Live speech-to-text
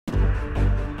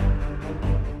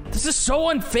This is so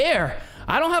unfair.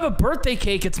 I don't have a birthday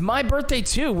cake. It's my birthday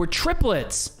too. We're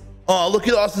triplets. Oh, look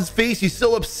at Austin's face. He's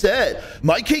so upset.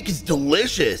 My cake is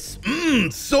delicious.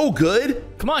 Mmm, so good.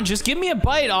 Come on, just give me a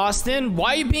bite, Austin.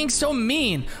 Why are you being so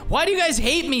mean? Why do you guys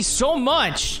hate me so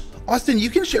much? Austin, you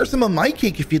can share some of my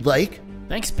cake if you'd like.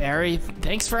 Thanks, Barry.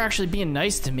 Thanks for actually being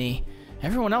nice to me.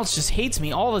 Everyone else just hates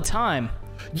me all the time.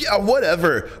 Yeah,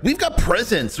 whatever. We've got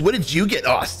presents. What did you get,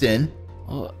 Austin?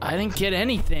 Well, I didn't get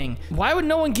anything. Why would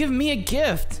no one give me a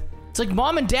gift? It's like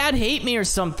mom and dad hate me or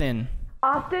something.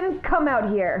 Austin, come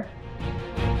out here.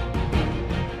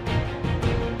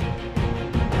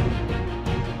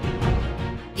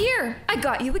 Here, I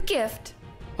got you a gift.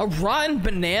 A rotten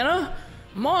banana?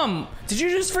 Mom, did you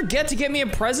just forget to get me a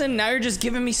present? Now you're just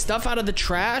giving me stuff out of the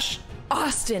trash?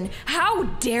 Austin, how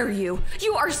dare you?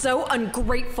 You are so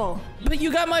ungrateful. But you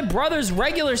got my brother's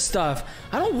regular stuff.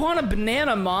 I don't want a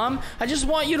banana, Mom. I just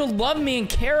want you to love me and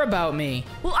care about me.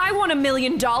 Well, I want $1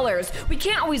 million. We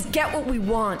can't always get what we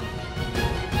want.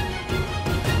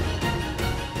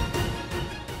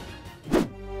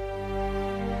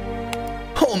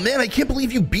 Oh man, I can't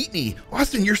believe you beat me.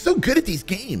 Austin, you're so good at these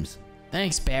games.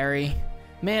 Thanks, Barry.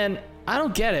 Man, I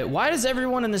don't get it. Why does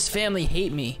everyone in this family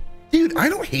hate me? Dude, I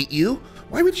don't hate you.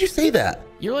 Why would you say that?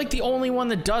 You're like the only one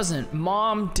that doesn't.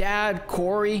 Mom, Dad,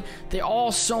 Corey, they're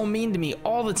all so mean to me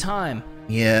all the time.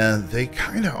 Yeah, they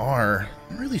kind of are.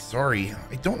 I'm really sorry.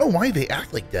 I don't know why they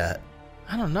act like that.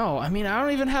 I don't know. I mean, I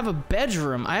don't even have a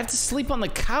bedroom. I have to sleep on the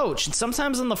couch and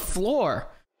sometimes on the floor.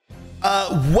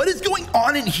 What is going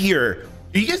on in here?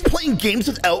 Are you guys playing games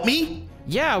without me?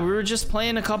 Yeah, we were just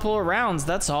playing a couple of rounds,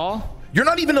 that's all. You're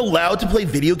not even allowed to play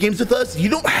video games with us? You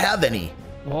don't have any.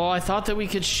 Well, I thought that we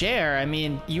could share. I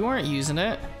mean, you weren't using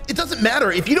it. It doesn't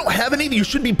matter. If you don't have any, you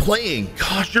should be playing.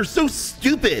 Gosh, you're so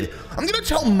stupid. I'm gonna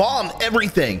tell Mom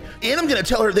everything. And I'm gonna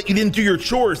tell her that you didn't do your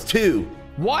chores too.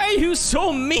 Why are you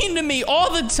so mean to me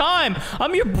all the time?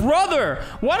 I'm your brother.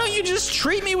 Why don't you just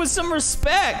treat me with some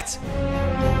respect?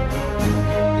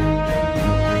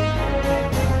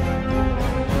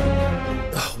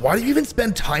 Why do you even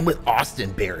spend time with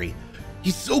Austin, Barry?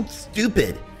 He's so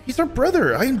stupid. He's our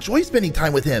brother. I enjoy spending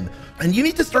time with him. And you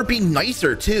need to start being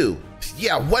nicer too.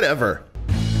 Yeah, whatever.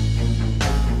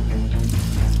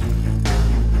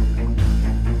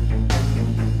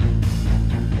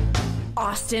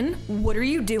 Austin, what are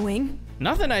you doing?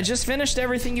 Nothing, I just finished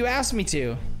everything you asked me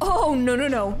to. Oh,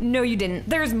 no. No, you didn't.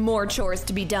 There's more chores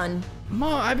to be done.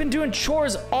 Mom, I've been doing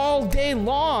chores all day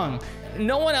long.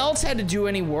 No one else had to do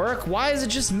any work. Why is it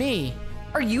just me?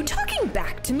 Are you talking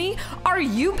back to me? Are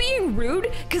you being rude?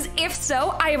 Because if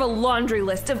so, I have a laundry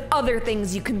list of other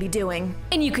things you can be doing.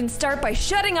 And you can start by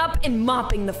shutting up and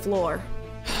mopping the floor.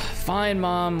 Fine,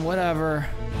 Mom, whatever.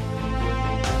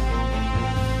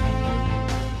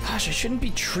 Gosh, I shouldn't be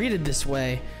treated this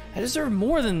way. I deserve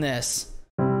more than this.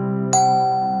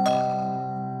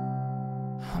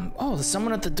 Oh, there's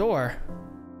someone at the door.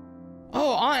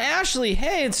 Oh, Aunt Ashley,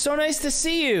 hey, it's so nice to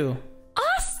see you.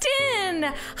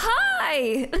 Austin!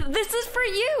 Hi! This is for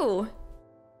you.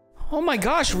 Oh my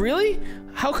gosh, really?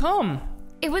 How come?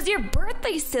 It was your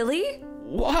birthday, silly.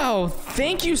 Wow,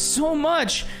 thank you so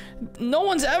much. No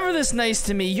one's ever this nice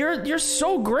to me. You're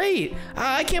so great.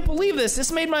 I can't believe this.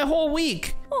 This made my whole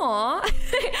week. Aw,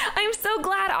 I'm so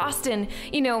glad, Austin.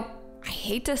 You know, I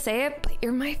hate to say it, but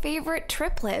you're my favorite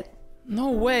triplet.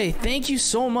 No way. Thank you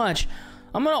so much.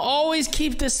 I'm gonna always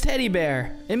keep this teddy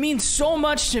bear. It means so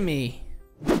much to me.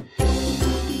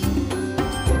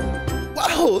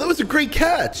 Wow, that was a great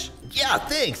catch. Yeah,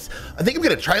 thanks. I think I'm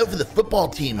gonna try out for the football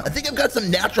team. I think I've got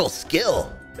some natural skill.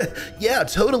 Yeah,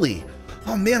 totally.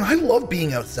 Oh man, I love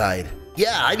being outside.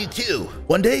 Yeah, I do too.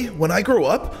 One day, when I grow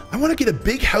up, I want to get a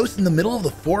big house in the middle of the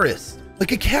forest,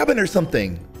 like a cabin or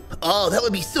something. Oh, that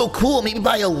would be so cool. Maybe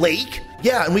by a lake?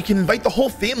 Yeah, and we can invite the whole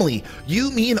family. You,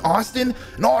 me, and Austin,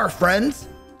 and all our friends.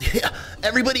 Yeah,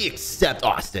 everybody except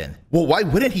Austin. Well, why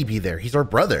wouldn't he be there? He's our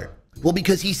brother. Well,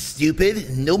 because he's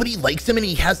stupid, nobody likes him, and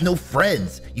he has no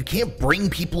friends. You can't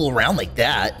bring people around like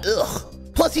that. Ugh.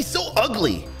 Plus, he's so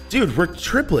ugly. Dude, we're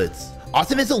triplets.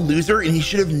 Austin is a loser, and he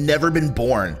should have never been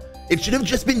born. It should have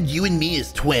just been you and me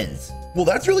as twins. Well,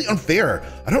 that's really unfair.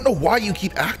 I don't know why you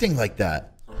keep acting like that.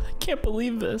 I can't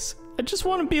believe this. I just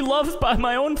want to be loved by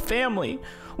my own family.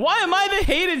 Why am I the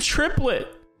hated triplet?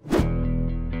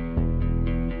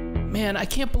 Man, I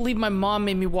can't believe my mom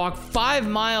made me walk 5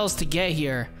 miles to get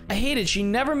here. I hate it. She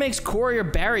never makes Corey or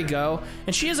Barry go,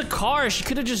 and she has a car. She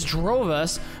could have just drove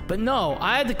us, but no,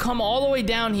 I had to come all the way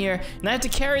down here, and I had to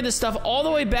carry this stuff all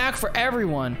the way back for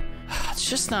everyone. It's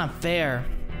just not fair.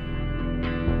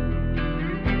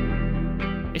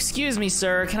 Excuse me,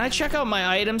 sir. Can I check out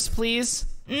my items, please?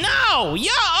 No,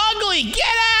 you're ugly. Get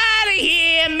out of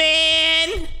here,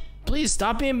 man. Please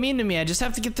stop being mean to me. I just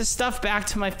have to get this stuff back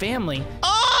to my family.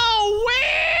 Oh,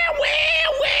 where?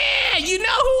 You know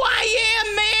who I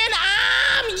am, man?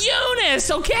 I'm Eunice,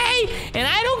 okay? And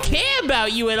I don't care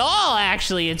about you at all,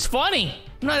 actually. It's funny.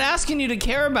 I'm not asking you to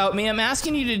care about me. I'm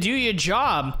asking you to do your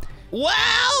job.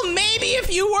 Well, maybe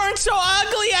if you weren't so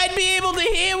ugly, I'd be able to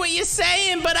hear what you're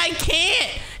saying, but I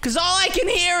can't. Because all I can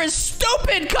hear is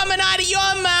stupid coming out of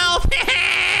your mouth.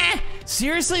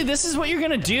 Seriously, this is what you're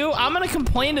gonna do? I'm gonna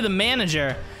complain to the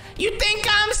manager. You think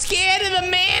I'm scared of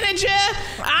the manager?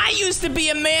 I used to be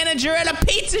a manager at a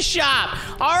pizza shop.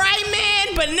 All right,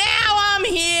 man, but now I'm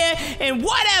here, and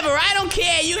whatever, I don't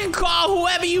care. You can call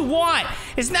whoever you want.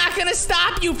 It's not gonna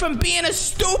stop you from being a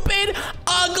stupid,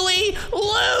 ugly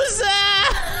loser.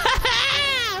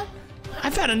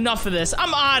 I've had enough of this.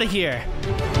 I'm out of here.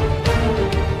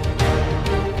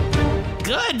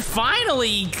 Good,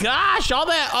 finally. Gosh, all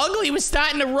that ugly was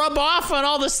starting to rub off on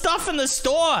all the stuff in the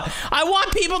store. I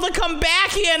want people to come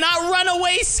back here, not run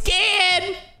away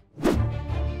scared.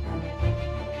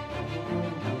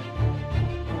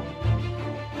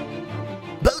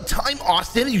 About time,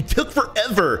 Austin. You took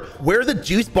forever. Where are the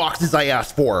juice boxes I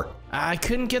asked for? I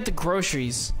couldn't get the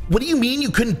groceries. What do you mean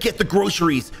you couldn't get the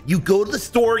groceries? You go to the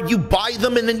store, you buy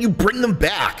them, and then you bring them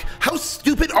back. How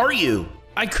stupid are you?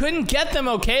 I couldn't get them,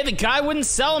 okay? The guy wouldn't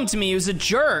sell them to me. He was a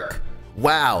jerk.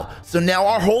 Wow, so now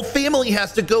our whole family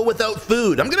has to go without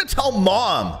food. I'm gonna tell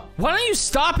Mom. Why don't you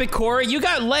stop it, Corey? You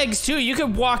got legs, too. You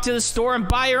could walk to the store and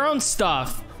buy your own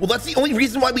stuff. Well, that's the only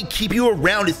reason why we keep you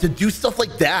around is to do stuff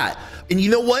like that. And you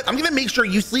know what? I'm gonna make sure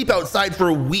you sleep outside for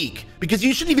a week because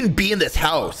you shouldn't even be in this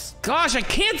house. Gosh, I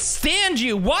can't stand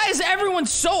you. Why is everyone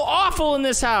so awful in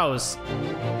this house?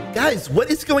 Guys, what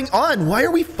is going on? Why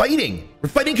are we fighting? We're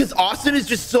fighting because Austin is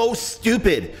just so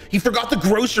stupid. He forgot the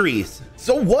groceries.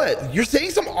 So what? You're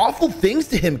saying some awful things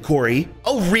to him, Corey.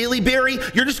 Oh, really, Barry?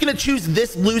 You're just gonna choose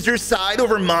this loser's side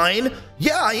over mine?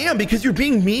 Yeah, I am, because you're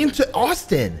being mean to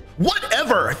Austin.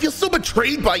 Whatever. I feel so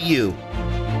betrayed by you.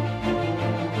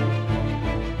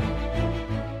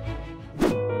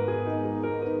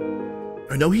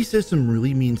 I know he says some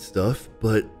really mean stuff,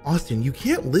 but Austin, you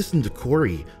can't listen to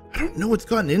Corey. I don't know what's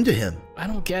gotten into him. I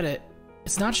don't get it.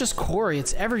 It's not just Corey,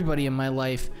 it's everybody in my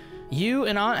life. You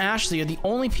and Aunt Ashley are the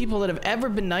only people that have ever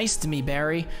been nice to me,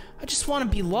 Barry. I just want to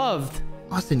be loved.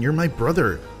 Austin, you're my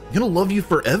brother. I'm gonna love you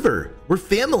forever. We're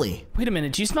family. Wait a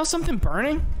minute, do you smell something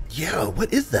burning? Yeah,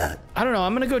 what is that? I don't know,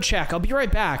 I'm gonna go check. I'll be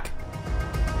right back.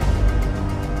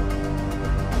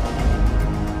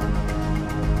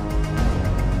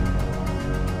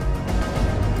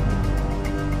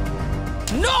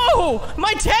 No!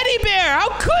 My teddy bear! How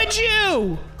could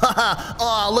you? Haha,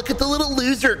 aw, look at the little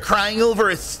loser crying over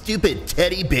a stupid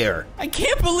teddy bear. I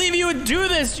can't believe you would do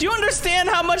this. Do you understand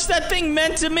how much that thing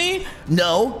meant to me?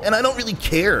 No, and I don't really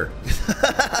care.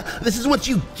 This is what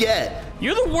you get.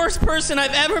 You're the worst person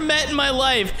I've ever met in my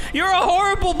life. You're a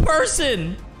horrible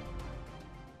person.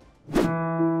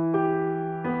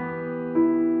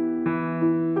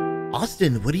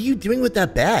 Austin, what are you doing with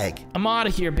that bag? I'm out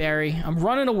of here, Barry. I'm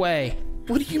running away.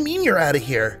 What do you mean you're out of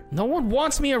here? No one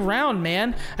wants me around,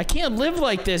 man. I can't live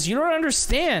like this. You don't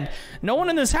understand. No one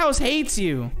in this house hates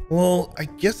you. Well, I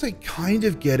guess I kind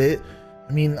of get it.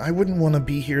 I mean, I wouldn't want to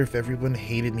be here if everyone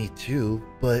hated me too,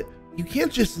 but you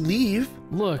can't just leave.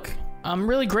 Look, I'm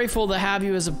really grateful to have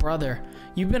you as a brother.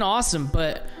 You've been awesome,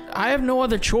 but I have no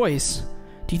other choice.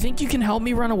 Do you think you can help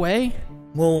me run away?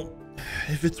 Well,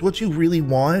 if it's what you really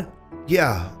want,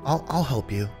 yeah, I'll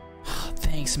help you.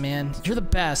 Thanks, man. You're the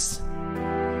best.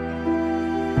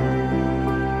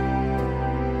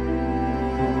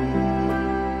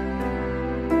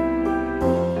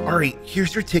 All right,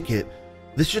 here's your ticket.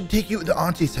 This should take you to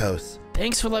Auntie's house.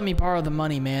 Thanks for letting me borrow the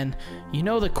money, man. You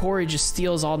know that Corey just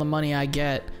steals all the money I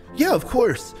get. Yeah, of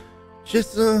course.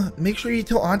 Just make sure you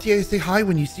tell Auntie I say hi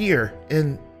when you see her.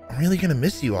 And I'm really gonna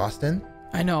miss you, Austin.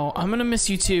 I know. I'm gonna miss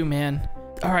you too, man.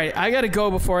 All right, I gotta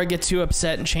go before I get too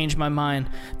upset and change my mind.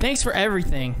 Thanks for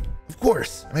everything. Of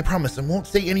course. And I promise I won't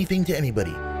say anything to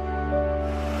anybody.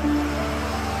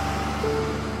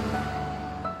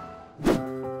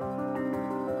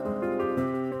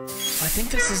 I think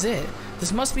this is it.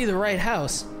 This must be the right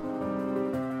house.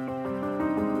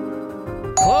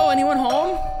 Hello, anyone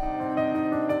home?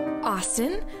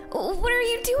 Austin, what are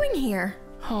you doing here?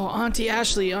 Oh, Auntie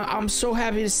Ashley, I'm so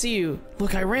happy to see you.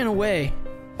 Look, I ran away.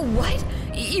 What?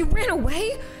 You ran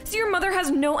away? So your mother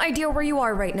has no idea where you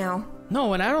are right now?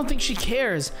 No, and I don't think she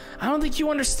cares. I don't think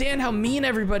you understand how mean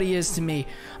everybody is to me.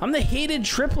 I'm the hated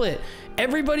triplet.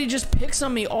 Everybody just picks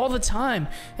on me all the time,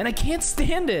 and I can't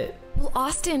stand it. Well,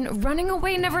 Austin, running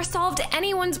away never solved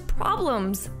anyone's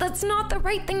problems. That's not the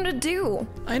right thing to do.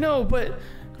 I know, but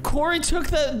Corey took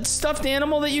the stuffed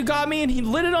animal that you got me and he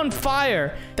lit it on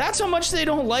fire. That's how much they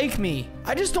don't like me.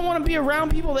 I just don't want to be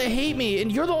around people that hate me,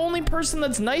 and you're the only person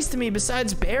that's nice to me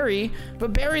besides Barry.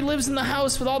 But Barry lives in the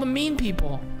house with all the mean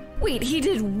people. Wait, he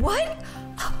did what?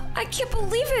 I can't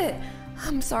believe it.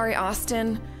 I'm sorry,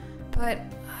 Austin, but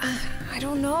I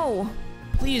don't know.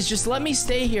 Please, just let me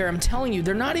stay here. I'm telling you,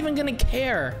 they're not even gonna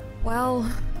care. Well,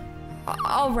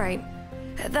 all right.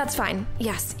 That's fine.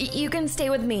 Yes, you can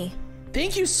stay with me.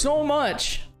 Thank you so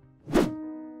much.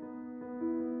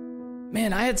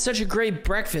 Man, I had such a great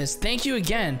breakfast. Thank you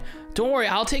again. Don't worry,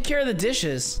 I'll take care of the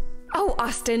dishes. Oh,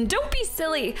 Austin, don't be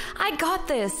silly. I got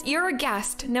this. You're a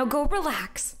guest. Now go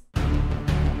relax.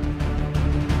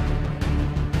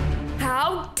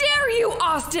 How dare you,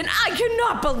 Austin? I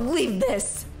cannot believe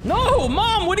this. No,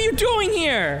 Mom, what are you doing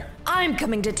here? I'm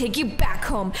coming to take you back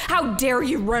home. How dare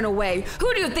you run away?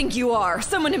 Who do you think you are?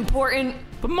 Someone important?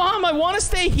 But Mom, I want to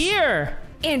stay here.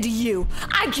 And you,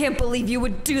 I can't believe you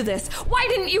would do this. Why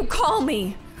didn't you call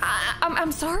me?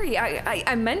 I'm sorry,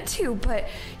 I meant to, but,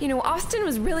 you know, Austin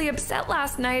was really upset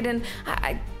last night, and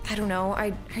I don't know,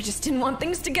 I just didn't want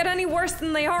things to get any worse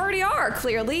than they already are,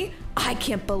 clearly. I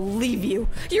can't believe you.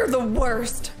 You're the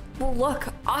worst. Well, look,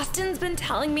 Austin's been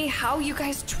telling me how you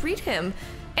guys treat him,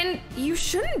 and you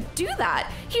shouldn't do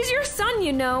that. He's your son,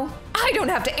 you know. I don't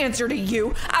have to answer to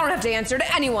you. I don't have to answer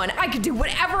to anyone. I can do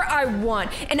whatever I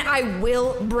want, and I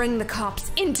will bring the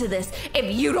cops into this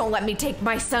if you don't let me take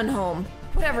my son home.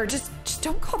 Whatever, just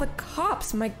don't call the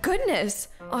cops, my goodness.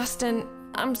 Austin,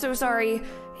 I'm so sorry.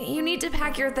 You need to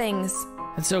pack your things.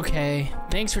 It's okay.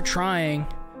 Thanks for trying.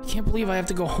 I can't believe I have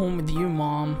to go home with you,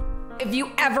 Mom. If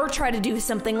you ever try to do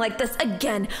something like this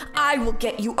again, I will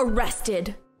get you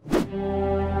arrested.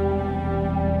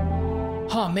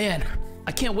 Oh man,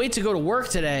 I can't wait to go to work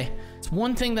today. It's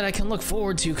one thing that I can look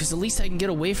forward to because at least I can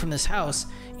get away from this house.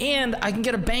 And I can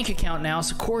get a bank account now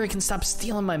so Corey can stop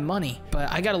stealing my money.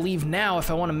 But I gotta leave now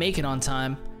if I want to make it on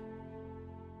time.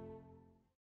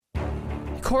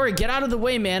 Corey, get out of the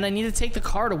way, man. I need to take the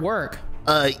car to work.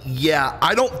 Yeah,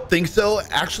 I don't think so.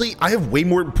 Actually, I have way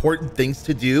more important things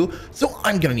to do, so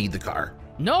I'm gonna need the car.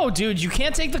 No, dude, you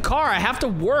can't take the car. I have to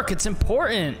work. It's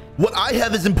important. What I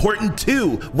have is important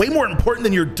too. Way more important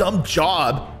than your dumb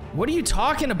job. What are you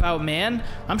talking about, man?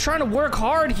 I'm trying to work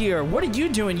hard here. What are you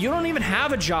doing? You don't even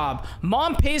have a job.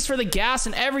 Mom pays for the gas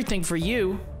and everything for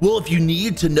you. Well, if you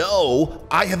need to know,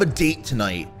 I have a date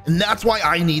tonight, and that's why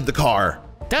I need the car.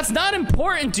 That's not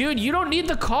important, dude. You don't need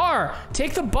the car.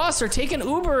 Take the bus or take an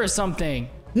Uber or something.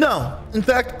 No, in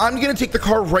fact, I'm gonna take the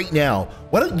car right now.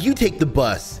 Why don't you take the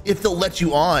bus, if they'll let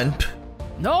you on?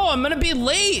 No, I'm gonna be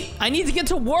late. I need to get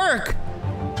to work.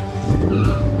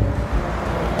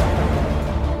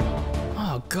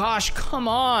 Oh gosh, come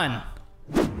on.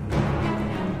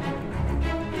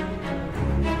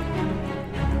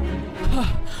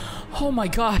 Oh my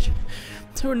gosh.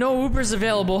 There were no Ubers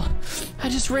available. I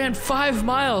just ran 5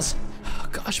 miles. Oh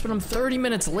gosh, but I'm 30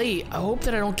 minutes late. I hope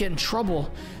that I don't get in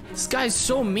trouble. This guy's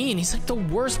so mean. He's like the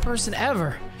worst person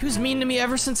ever. He was mean to me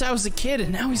ever since I was a kid,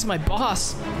 and now he's my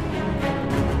boss.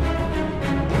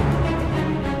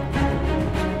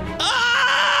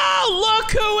 Oh,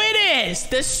 look who it is!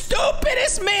 The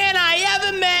stupidest man I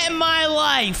ever met in my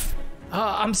life.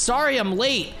 I'm sorry I'm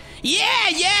late. Yeah,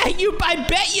 I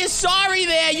bet you're sorry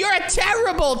there. You're a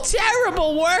terrible,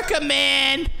 terrible worker,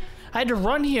 man. I had to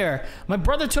run here. My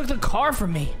brother took the car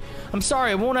from me. I'm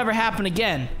sorry, it won't ever happen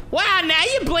again. Wow, now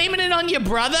you're blaming it on your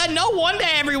brother? No wonder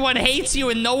everyone hates you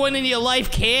and no one in your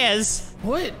life cares.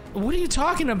 What are you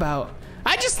talking about?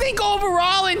 I just think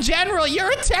overall, in general,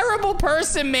 you're a terrible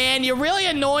person, man. You're really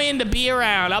annoying to be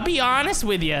around. I'll be honest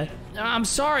with you. I'm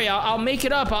sorry, I'll make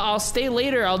it up. I'll stay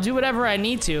later. I'll do whatever I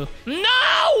need to.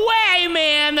 No way,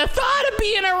 man! The thought of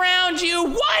being around you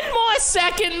one more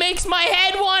second makes my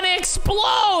head want to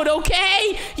explode,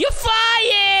 okay? You're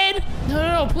fired!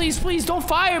 No, please, don't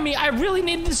fire me. I really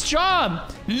need this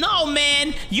job. No,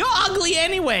 man, you're ugly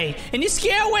anyway, and you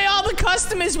scare away all the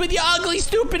customers with your ugly,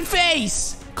 stupid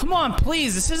face. Come on,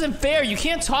 please, this isn't fair. You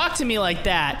can't talk to me like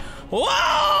that.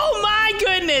 Whoa, my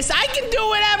goodness, I can do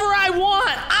whatever I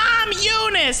want. I'm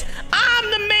Eunice.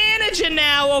 I'm the manager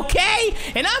now, okay?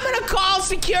 And I'm gonna call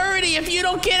security if you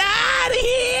don't get out of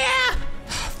here.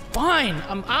 Fine,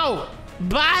 I'm out.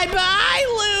 Bye-bye,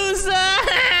 loser.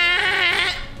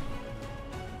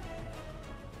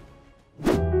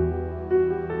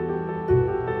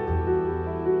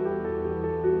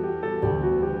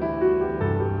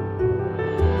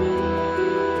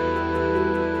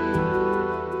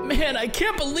 Man, I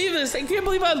can't believe this. I can't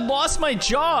believe I lost my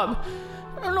job.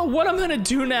 I don't know what I'm gonna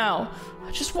do now.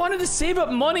 I just wanted to save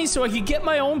up money so I could get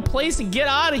my own place and get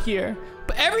out of here.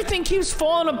 But everything keeps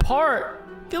falling apart.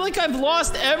 I feel like I've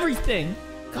lost everything.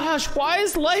 Gosh, why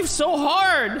is life so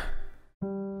hard?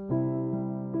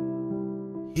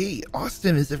 Hey,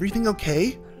 Austin, is everything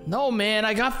okay? No, man,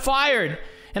 I got fired.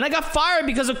 And I got fired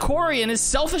because of Corey and his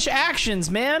selfish actions,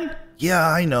 man. Yeah,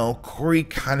 I know. Corey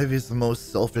kind of is the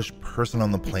most selfish person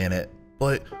on the planet.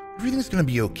 But everything's gonna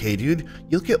be okay, dude.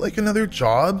 You'll get like another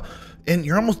job, and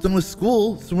you're almost done with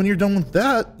school. So when you're done with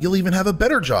that, you'll even have a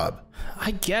better job.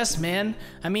 I guess, man.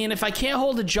 I mean, if I can't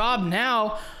hold a job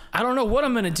now, I don't know what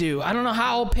I'm gonna do. I don't know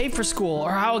how I'll pay for school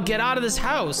or how I'll get out of this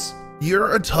house.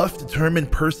 You're a tough,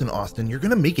 determined person, Austin. You're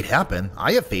gonna make it happen.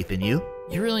 I have faith in you.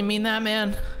 You really mean that,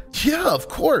 man? Yeah, of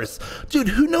course. Dude,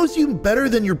 who knows you better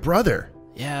than your brother?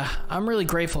 Yeah, I'm really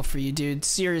grateful for you, dude.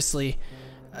 Seriously.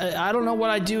 I don't know what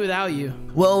I'd do without you.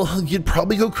 Well, you'd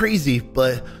probably go crazy,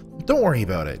 but don't worry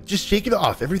about it. Just shake it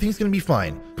off. Everything's gonna be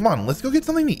fine. Come on, let's go get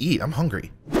something to eat. I'm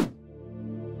hungry.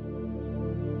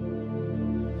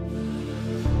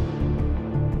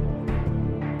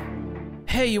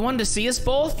 Hey, you wanted to see us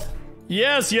both?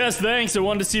 Yes, thanks. I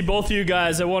wanted to see both of you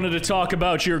guys. I wanted to talk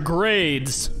about your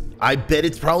grades. I bet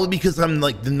it's probably because I'm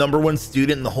like the #1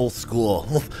 student in the whole school.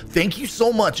 Well, thank you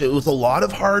so much. It was a lot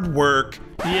of hard work.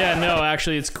 Yeah, no,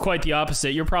 actually, it's quite the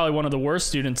opposite. You're probably one of the worst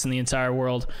students in the entire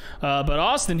world. But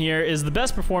Austin here is the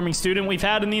best performing student we've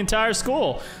had in the entire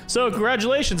school. So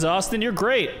congratulations, Austin. You're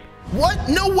great. What?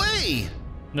 No way!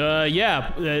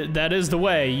 That is the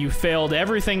way. You failed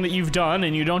everything that you've done,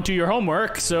 and you don't do your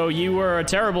homework, so you were a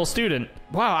terrible student.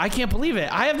 Wow, I can't believe it.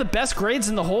 I have the best grades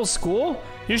in the whole school?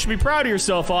 You should be proud of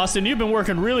yourself, Austin. You've been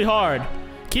working really hard.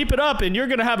 Keep it up, and you're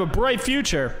gonna have a bright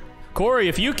future. Corey,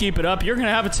 if you keep it up, you're gonna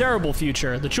have a terrible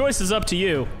future. The choice is up to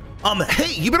you.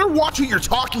 Hey, you better watch who you're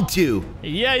talking to.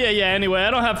 Yeah. Anyway,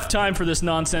 I don't have time for this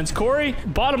nonsense. Corey,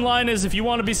 bottom line is if you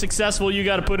want to be successful, you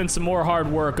got to put in some more hard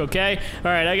work, okay?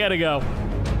 All right, I gotta go.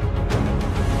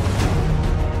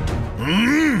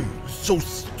 So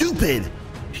stupid.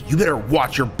 You better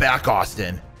watch your back,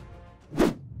 Austin.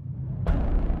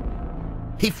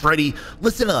 Hey, Freddy,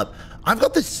 listen up. I've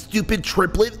got this stupid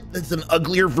triplet that's an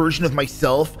uglier version of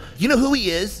myself. You know who he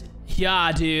is?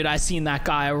 Yeah, dude, I seen that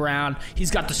guy around.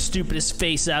 He's got the stupidest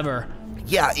face ever.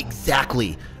 Yeah,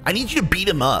 exactly. I need you to beat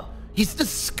him up. He's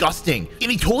disgusting,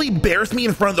 and he totally embarrassed me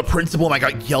in front of the principal and I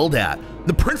got yelled at.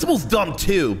 The principal's dumb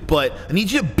too, but I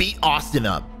need you to beat Austin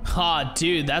up. Aw,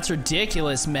 dude, that's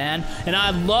ridiculous, man. And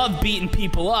I love beating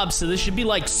people up, so this should be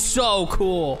like so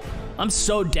cool. I'm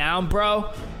so down,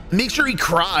 bro. Make sure he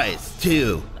cries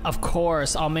too. Of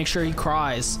course, I'll make sure he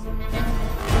cries.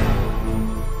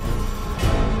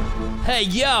 Hey,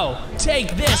 yo,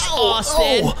 take this,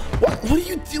 Austin. Oh, what are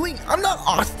you doing? I'm not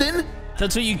Austin.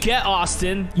 That's what you get,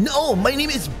 Austin. No, my name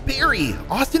is Barry.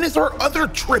 Austin is our other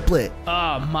triplet.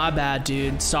 Oh, my bad,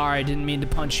 dude. Sorry, didn't mean to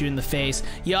punch you in the face.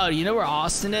 Yo, do you know where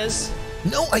Austin is?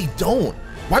 No, I don't.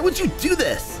 Why would you do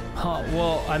this?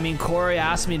 Well, I mean, Corey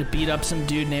asked me to beat up some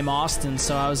dude named Austin,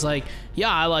 so I was like,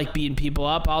 yeah, I like beating people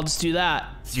up. I'll just do that.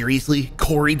 Seriously?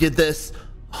 Corey did this?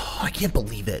 Oh, I can't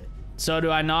believe it. So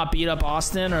do I not beat up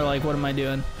Austin, or like, what am I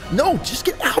doing? No, just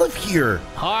get out of here.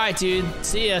 All right, dude.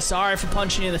 See ya. Sorry for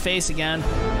punching you in the face again.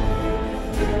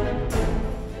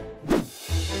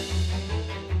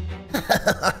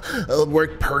 It'll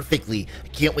work perfectly. I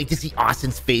can't wait to see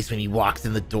Austin's face when he walks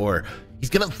in the door. He's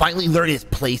gonna finally learn his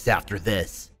place after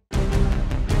this.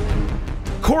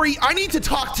 Corey, I need to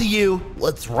talk to you.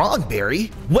 What's wrong,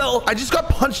 Barry? Well, I just got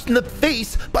punched in the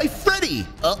face by Freddy.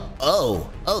 Oh,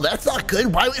 that's not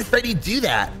good. Why would Freddy do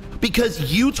that?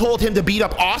 Because you told him to beat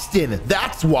up Austin.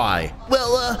 That's why.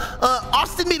 Well,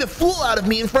 Austin made a fool out of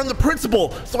me in front of the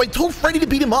principal, so I told Freddy to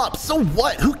beat him up. So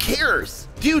what? Who cares?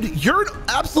 Dude, you're an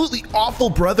absolutely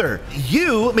awful brother.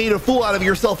 You made a fool out of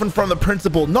yourself in front of the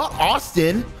principal, not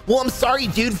Austin. Well, I'm sorry,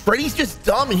 dude. Freddy's just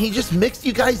dumb and he just mixed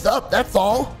you guys up. That's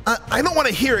all. I don't want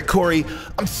to hear it, Corey.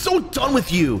 I'm so done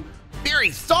with you.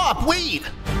 Barry, stop. Wait.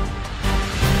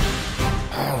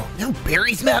 Oh, now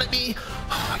Barry's mad at me.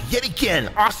 Yet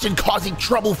again, Austin causing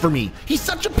trouble for me. He's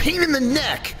such a pain in the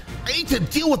neck. I need to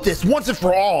deal with this once and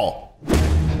for all.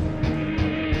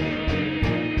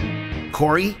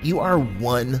 Corey, you are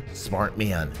one smart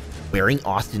man. Wearing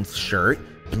Austin's shirt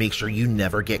to make sure you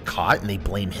never get caught and they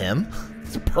blame him.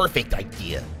 It's a perfect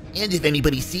idea. And if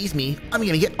anybody sees me, I'm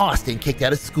gonna get Austin kicked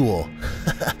out of school.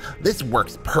 This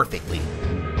works perfectly.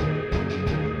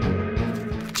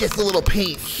 Just a little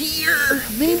paint here,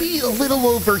 maybe a little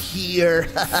over here.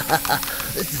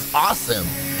 This is awesome.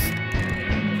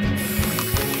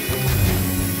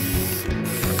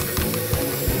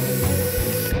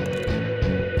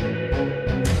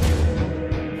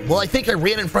 Well, I think I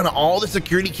ran in front of all the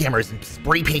security cameras and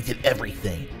spray painted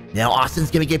everything. Now Austin's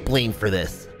gonna get blamed for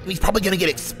this. He's probably gonna get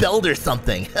expelled or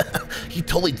something. He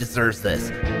totally deserves this.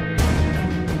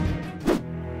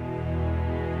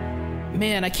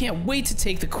 Man, I can't wait to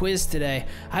take the quiz today.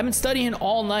 I've been studying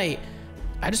all night.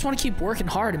 I just want to keep working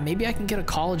hard and maybe I can get a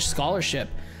college scholarship.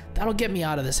 That'll get me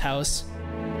out of this house.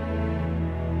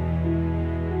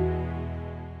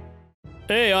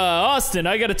 Hey, Austin,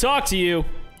 I gotta talk to you.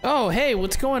 Oh, hey,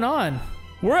 what's going on?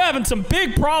 We're having some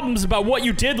big problems about what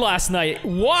you did last night.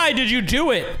 Why did you do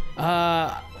it?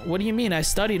 What do you mean? I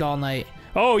studied all night.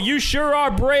 Oh, you sure are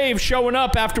brave showing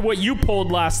up after what you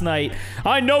pulled last night.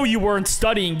 I know you weren't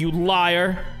studying, you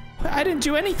liar. I didn't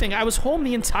do anything. I was home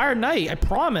the entire night, I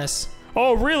promise.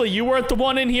 Oh, really? You weren't the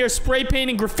one in here spray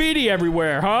painting graffiti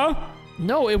everywhere, huh?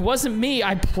 No, it wasn't me.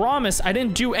 I promise. I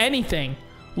didn't do anything.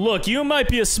 Look, you might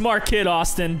be a smart kid,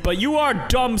 Austin, but you are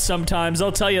dumb sometimes,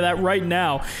 I'll tell you that right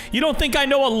now. You don't think I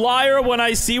know a liar when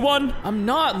I see one? I'm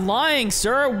not lying,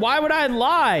 sir. Why would I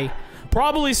lie?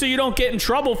 Probably so you don't get in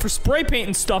trouble for spray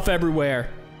painting stuff everywhere.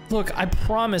 Look, I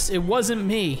promise it wasn't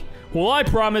me. Well, I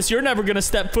promise you're never gonna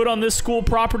step foot on this school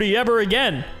property ever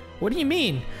again. What do you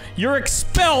mean? You're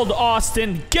expelled,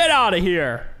 Austin. Get out of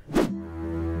here.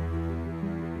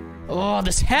 Oh,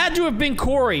 this had to have been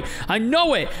Corey. I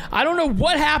know it. I don't know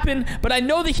what happened, but I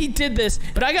know that he did this,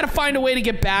 but I gotta find a way to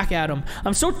get back at him.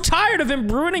 I'm so tired of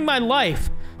him ruining my life.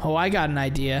 Oh, I got an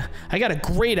idea. I got a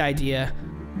great idea.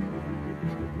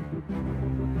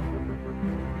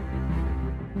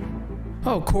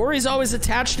 Oh, Corey's always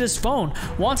attached to his phone.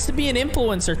 Wants to be an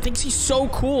influencer. Thinks he's so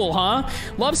cool, huh?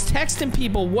 Loves texting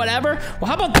people, whatever. Well,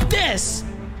 how about this?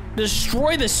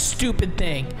 Destroy this stupid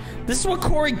thing. This is what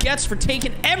Corey gets for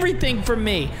taking everything from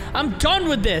me. I'm done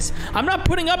with this. I'm not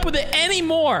putting up with it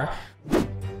anymore.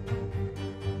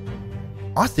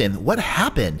 Austin, what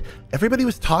happened? Everybody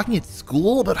was talking at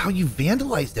school about how you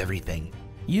vandalized everything.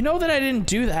 You know that I didn't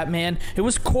do that, man. It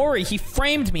was Corey. He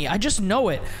framed me. I just know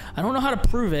it. I don't know how to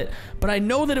prove it, but I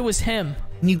know that it was him.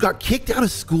 And you got kicked out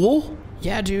of school?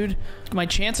 Yeah, dude. My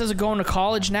chances of going to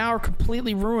college now are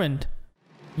completely ruined.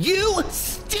 You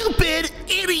stupid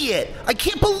idiot! I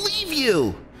can't believe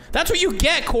you! That's what you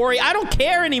get, Corey. I don't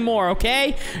care anymore,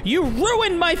 okay? You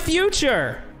ruined my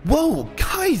future. Whoa,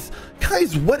 guys,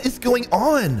 what is going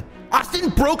on? Austin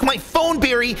broke my phone,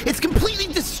 Barry. It's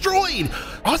completely destroyed.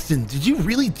 Austin, did you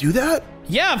really do that?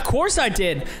 Yeah, of course I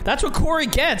did. That's what Corey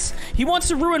gets. He wants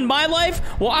to ruin my life.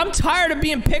 Well, I'm tired of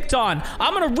being picked on.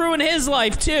 I'm gonna ruin his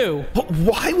life too. But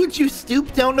why would you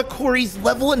stoop down to Corey's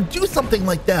level and do something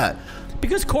like that?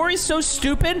 Because Corey's so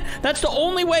stupid, that's the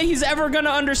only way he's ever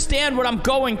gonna understand what I'm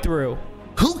going through.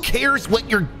 Who cares what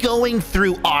you're going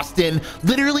through, Austin?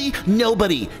 Literally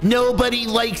nobody. Nobody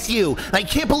likes you. I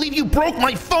can't believe you broke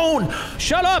my phone.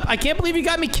 Shut up. I can't believe you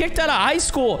got me kicked out of high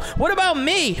school. What about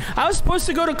me? I was supposed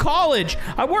to go to college.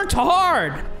 I worked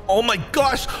hard. Oh my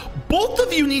gosh, both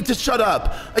of you need to shut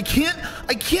up. I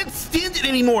can't stand it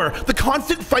anymore. The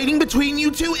constant fighting between you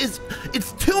two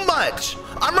it's too much.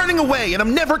 I'm running away and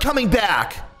I'm never coming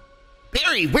back.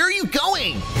 Barry, where are you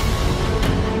going?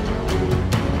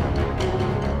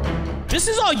 This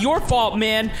is all your fault,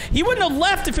 man. He wouldn't have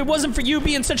left if it wasn't for you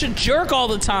being such a jerk all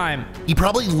the time. He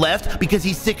probably left because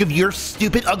he's sick of your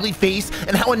stupid, ugly face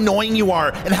and how annoying you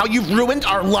are and how you've ruined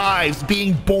our lives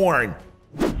being born.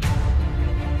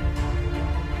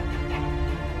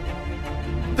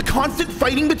 The constant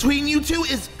fighting between you two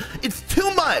it's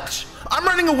too much. I'm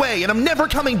running away and I'm never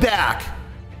coming back.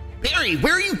 Barry,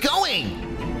 where are you going?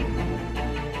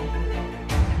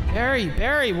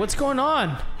 Barry, what's going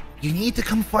on? You need to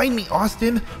come find me,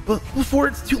 Austin, but before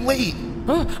it's too late.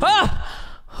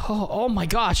 Oh my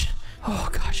gosh. Oh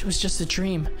gosh, it was just a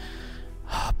dream.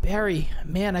 Oh, Barry,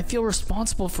 man, I feel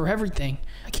responsible for everything.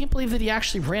 I can't believe that he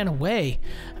actually ran away.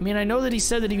 I mean, I know that he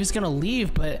said that he was gonna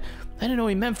leave, but I didn't know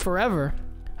he meant forever.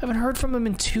 I haven't heard from him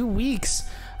in 2 weeks.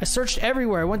 I searched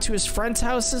everywhere. I went to his friends'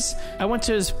 houses. I went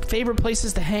to his favorite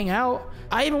places to hang out.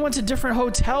 I even went to different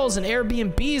hotels and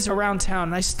Airbnbs around town,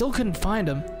 and I still couldn't find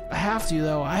him. I have to,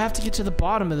 though. I have to get to the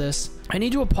bottom of this. I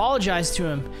need to apologize to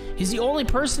him. He's the only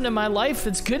person in my life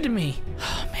that's good to me.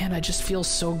 Oh, man, I just feel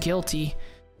so guilty.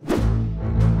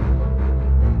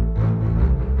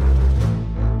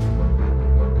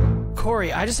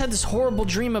 Corey, I just had this horrible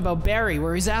dream about Barry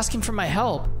where he's asking for my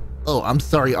help. Oh, I'm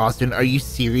sorry, Austin. Are you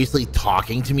seriously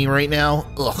talking to me right now?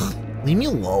 Ugh, leave me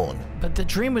alone. But the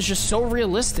dream was just so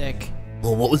realistic.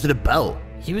 Well, what was it about?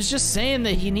 He was just saying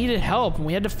that he needed help and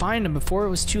we had to find him before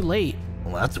it was too late.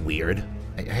 Well, that's weird.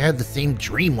 I had the same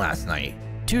dream last night.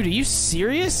 Dude, are you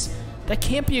serious? That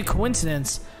can't be a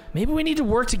coincidence. Maybe we need to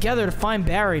work together to find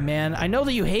Barry, man. I know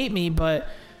that you hate me, but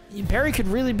Barry could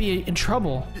really be in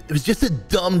trouble. It was just a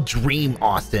dumb dream,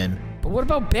 Austin. But what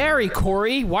about Barry,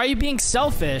 Corey? Why are you being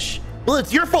selfish? Well,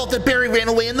 it's your fault that Barry ran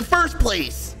away in the first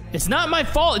place. It's not my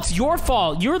fault. It's your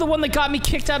fault. You're the one that got me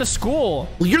kicked out of school.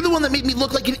 Well, you're the one that made me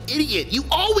look like an idiot. You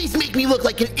always make me look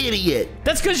like an idiot.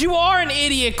 That's because you are an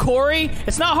idiot, Corey.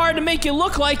 It's not hard to make you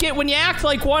look like it when you act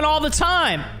like one all the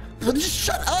time. Well, just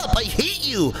shut up. I hate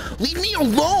you. Leave me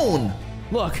alone.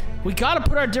 Look, we gotta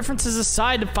put our differences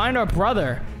aside to find our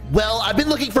brother. Well, I've been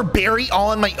looking for Barry all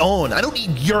on my own. I don't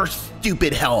need your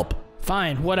stupid help.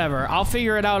 Fine, whatever. I'll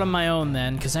figure it out on my own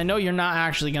then, because I know you're not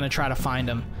actually gonna try to find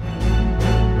him.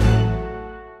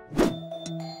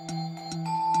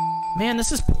 Man,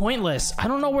 this is pointless. I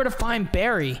don't know where to find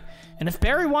Barry. And if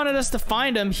Barry wanted us to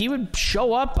find him, he would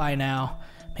show up by now.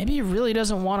 Maybe he really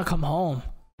doesn't want to come home.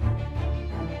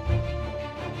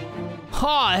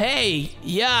 Oh, hey.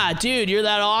 Yeah, dude, you're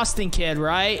that Austin kid,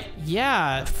 right?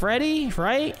 Yeah, Freddy,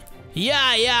 right?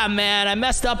 Yeah, man. I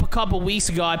messed up a couple weeks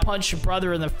ago. I punched your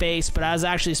brother in the face, but I was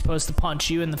actually supposed to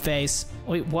punch you in the face.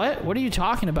 Wait, what? What are you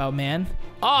talking about, man?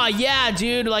 Oh, yeah,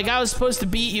 dude. Like, I was supposed to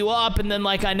beat you up, and then,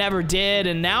 like, I never did.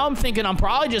 And now I'm thinking I'm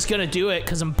probably just gonna do it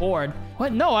because I'm bored.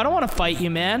 What? No, I don't want to fight you,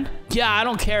 man. Yeah, I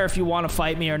don't care if you want to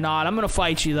fight me or not. I'm gonna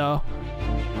fight you, though.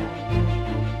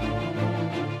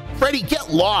 Freddy,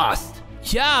 get lost.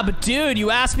 Yeah, but dude,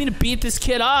 you asked me to beat this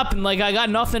kid up, and like I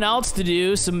got nothing else to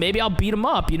do, so maybe I'll beat him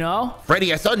up, you know?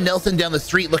 Freddy, I saw Nelson down the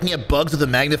street looking at bugs with a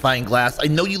magnifying glass. I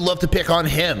know you love to pick on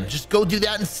him. Just go do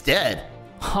that instead.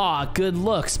 Ha, good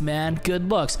looks, man. Good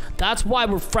looks. That's why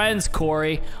we're friends,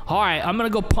 Corey. All right, I'm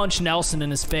gonna go punch Nelson in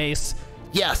his face.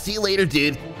 Yeah, see you later,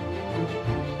 dude.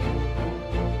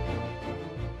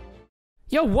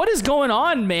 Yo, what is going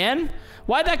on, man?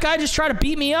 Why'd that guy just try to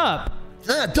beat me up?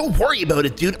 Don't worry about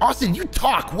it, dude. Austin, you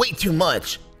talk way too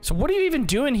much. So what are you even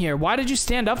doing here? Why did you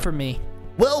stand up for me?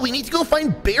 Well, we need to go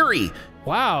find Barry.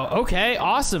 Wow, okay,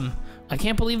 awesome. I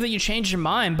can't believe that you changed your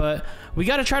mind, but we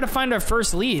gotta try to find our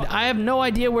first lead. I have no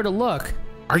idea where to look.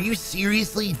 Are you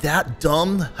seriously that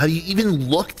dumb? Have you even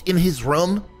looked in his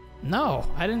room? No,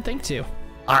 I didn't think to.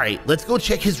 All right, let's go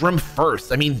check his room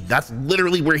first. I mean, that's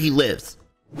literally where he lives.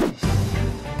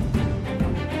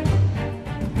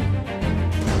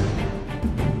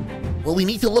 Well, we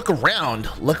need to look around.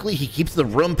 Luckily, he keeps the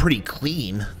room pretty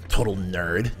clean. Total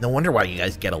nerd. No wonder why you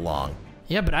guys get along.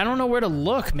 Yeah, but I don't know where to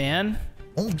look, man.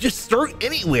 Well, just start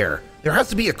anywhere. There has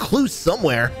to be a clue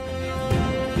somewhere.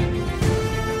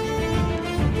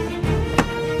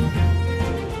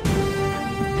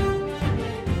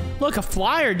 Look, a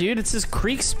flyer, dude. It says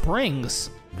Creek Springs.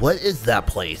 What is that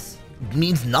place? It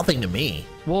means nothing to me.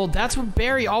 Well, that's where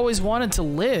Barry always wanted to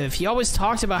live. He always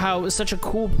talked about how it was such a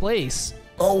cool place.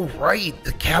 Oh, right.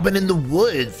 The cabin in the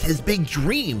woods. His big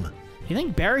dream. You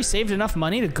think Barry saved enough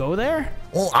money to go there?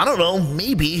 Well, I don't know.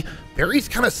 Maybe. Barry's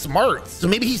kind of smart, so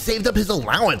maybe he saved up his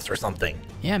allowance or something.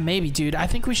 Yeah, maybe, dude. I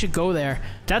think we should go there.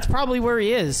 That's probably where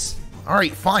he is. All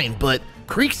right, fine, but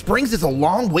Creek Springs is a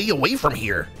long way away from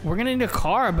here. We're gonna need a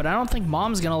car, but I don't think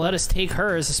Mom's gonna let us take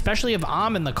hers, especially if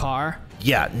I'm in the car.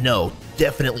 Yeah, no,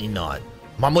 definitely not.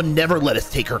 Mom would never let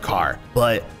us take her car,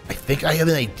 but I think I have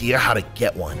an idea how to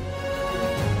get one.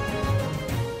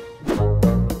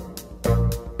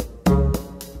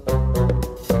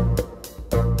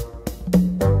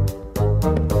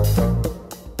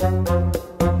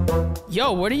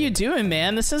 Yo, what are you doing,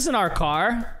 man? This isn't our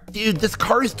car. Dude, this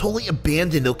car is totally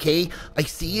abandoned, okay? I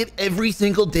see it every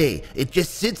single day. It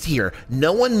just sits here.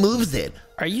 No one moves it.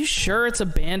 Are you sure it's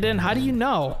abandoned? How do you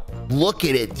know? Look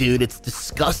at it, dude. It's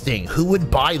disgusting. Who would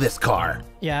buy this car?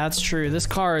 Yeah, that's true. This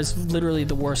car is literally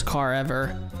the worst car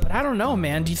ever. But I don't know,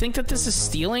 man. Do you think that this is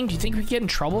stealing? Do you think we get in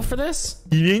trouble for this?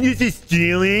 You think this is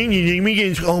stealing? You think we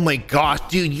get in... Oh my gosh,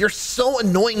 dude. You're so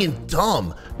annoying and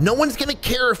dumb. No one's gonna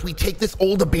care if we take this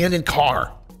old abandoned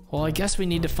car. Well, I guess we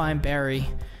need to find Barry.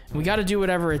 We gotta do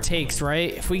whatever it takes,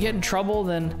 right? If we get in trouble,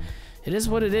 then it is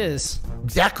what it is.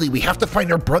 Exactly. We have to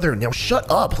find our brother. Now shut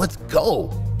up. Let's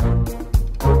go.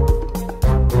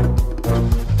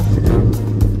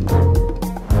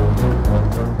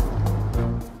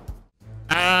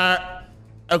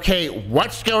 Okay,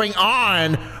 what's going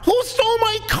on? Who stole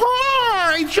my car?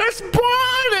 I just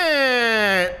bought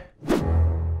it!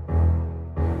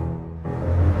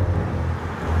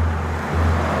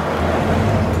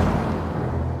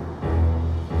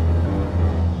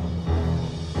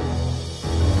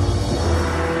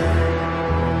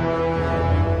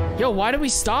 Yo, why did we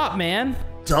stop, man?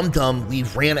 Dum-dum, we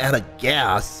ran out of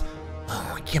gas.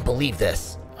 Oh, I can't believe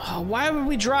this. Why would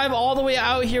we drive all the way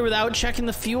out here without checking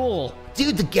the fuel?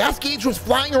 Dude, the gas gauge was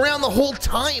flying around the whole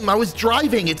time I was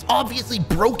driving. It's obviously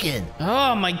broken.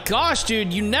 Oh my gosh,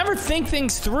 dude, you never think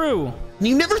things through.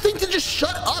 You never think to just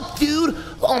shut up, dude.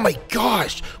 Oh my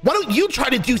gosh. Why don't you try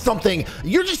to do something?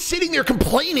 You're just sitting there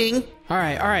complaining. All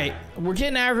right. We're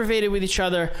getting aggravated with each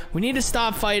other. We need to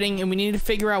stop fighting and we need to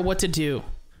figure out what to do.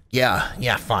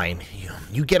 Yeah, fine.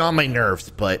 You get on my nerves,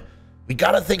 but we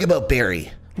gotta think about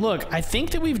Barry. Look, I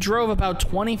think that we've drove about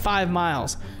 25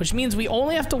 miles, which means we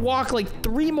only have to walk like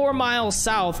 3 more miles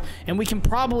south and we can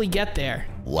probably get there.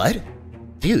 What?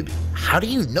 Dude, how do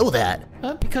you know that?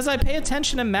 Because I pay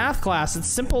attention in math class. It's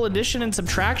simple addition and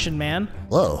subtraction, man.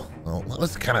 Whoa, well, that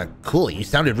was kind of cool. You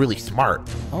sounded really smart.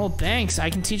 Oh, thanks. I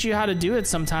can teach you how to do it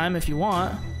sometime if you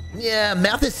want. Yeah,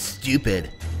 math is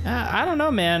stupid. I don't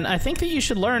know, man. I think that you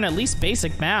should learn at least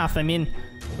basic math. I mean,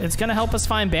 it's gonna help us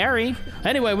find Barry.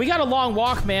 Anyway, we got a long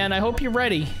walk, man. I hope you're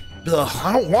ready. Ugh,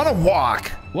 I don't want to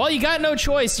walk. Well, you got no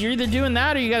choice. You're either doing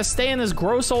that or you gotta stay in this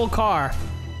gross old car.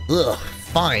 Ugh,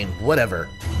 fine, whatever.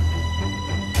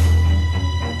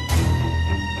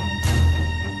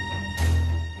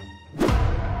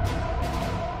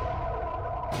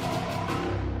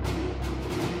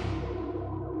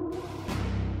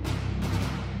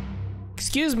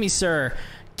 Excuse me, sir.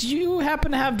 Do you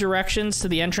happen to have directions to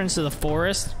the entrance to the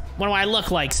forest? What do I look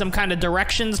like? Some kind of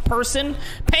directions person?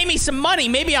 Pay me some money.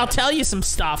 Maybe I'll tell you some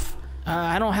stuff.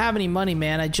 I don't have any money,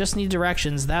 man. I just need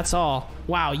directions. That's all.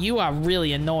 Wow, you are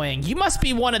really annoying. You must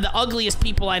be one of the ugliest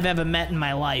people I've ever met in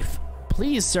my life.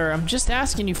 Please, sir, I'm just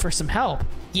asking you for some help.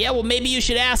 Yeah, well, maybe you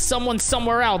should ask someone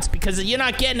somewhere else because you're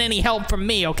not getting any help from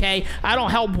me, okay? I don't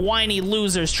help whiny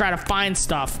losers try to find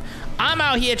stuff. I'm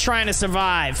out here trying to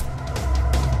survive.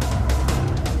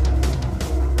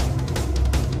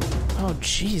 Oh,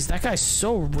 jeez, that guy's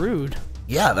so rude.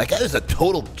 Yeah, that guy is a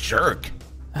total jerk.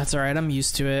 That's all right, I'm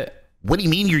used to it. What do you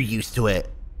mean you're used to it?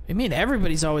 I mean,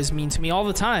 everybody's always mean to me all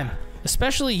the time.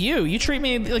 Especially you. You treat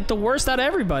me like the worst out of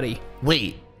everybody.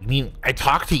 Wait, you mean I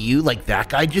talked to you like that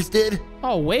guy just did?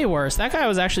 Oh, way worse. That guy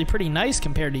was actually pretty nice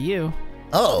compared to you.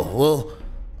 Oh,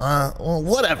 well,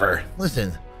 whatever.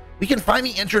 Listen, we can find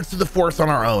the entrance to the forest on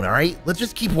our own, all right? Let's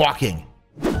just keep walking.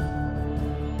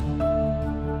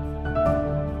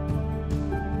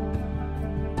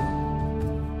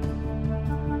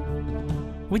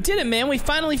 We did it, man. We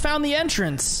finally found the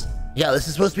entrance. Yeah, this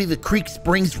is supposed to be the Creek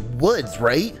Springs Woods,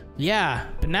 right? Yeah,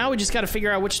 but now we just got to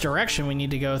figure out which direction we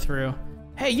need to go through.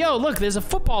 Hey, yo, look, there's a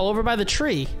football over by the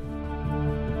tree.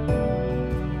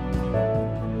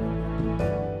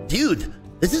 Dude,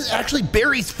 this is actually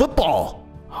Barry's football.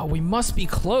 Oh, we must be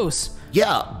close.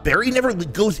 Yeah, Barry never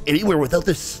goes anywhere without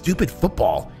this stupid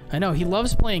football. I know, he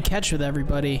loves playing catch with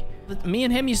everybody. Me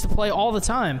and him used to play all the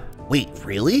time. Wait,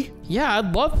 really? Yeah, I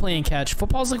love playing catch.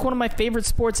 Football's like one of my favorite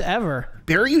sports ever.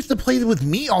 Barry used to play with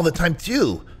me all the time,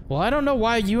 too. Well, I don't know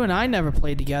why you and I never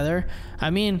played together. I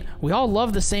mean, we all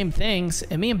love the same things,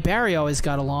 and me and Barry always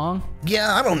got along.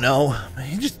 Yeah, I don't know.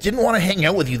 I just didn't want to hang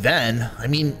out with you then. I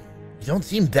mean, you don't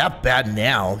seem that bad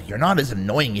now. You're not as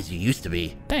annoying as you used to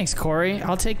be. Thanks, Corey.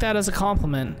 I'll take that as a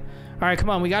compliment. All right, come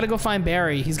on. We got to go find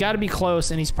Barry. He's got to be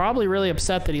close, and he's probably really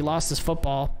upset that he lost his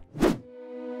football.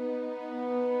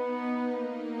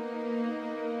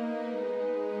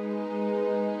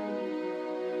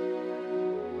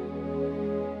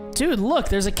 Dude, look,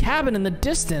 there's a cabin in the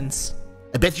distance.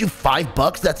 I bet you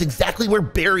 $5 that's exactly where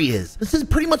Barry is. This is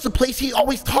pretty much the place he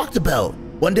always talked about.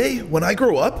 One day, when I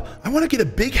grow up, I want to get a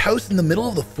big house in the middle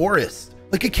of the forest.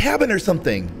 Like a cabin or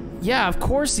something. Yeah, of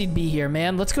course he'd be here,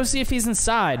 man. Let's go see if he's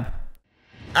inside.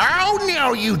 Oh,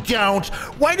 no, you don't.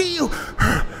 Why do you...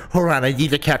 Hold on, I need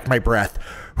to catch my breath.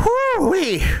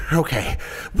 Whoo-wee. Okay.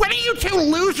 What do you two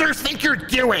losers think you're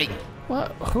doing?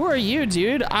 What? Who are you,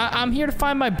 dude? I'm here to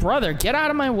find my brother. Get out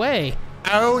of my way.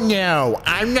 Oh, no.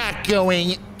 I'm not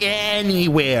going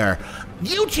anywhere.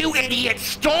 You two idiots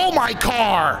stole my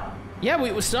car.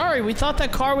 Yeah, sorry. We thought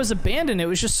that car was abandoned. It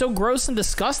was just so gross and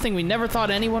disgusting. We never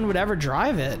thought anyone would ever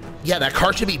drive it. Yeah, that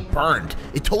car should be burned.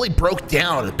 It totally broke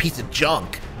down, a piece of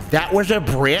junk. That was a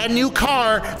brand new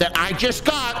car that I just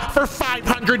got for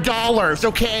 $500,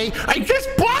 okay? I just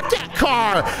bought that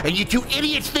car, and you two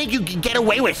idiots think you can get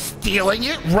away with stealing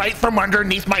it right from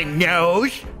underneath my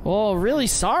nose? Well, really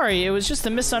sorry. It was just a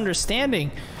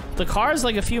misunderstanding. The car's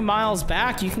like a few miles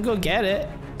back. You can go get it.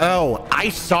 Oh, I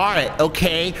saw it,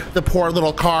 okay? The poor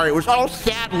little car. It was all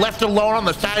sad, left alone on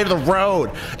the side of the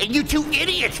road, and you two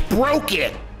idiots broke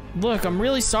it. Look, I'm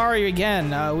really sorry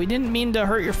again. We didn't mean to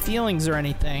hurt your feelings or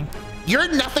anything. You're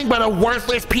nothing but a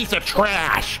worthless piece of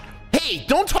trash. Hey,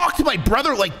 don't talk to my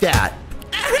brother like that.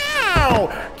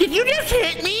 Ow! Did you just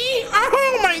hit me?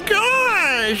 Oh my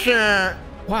gosh!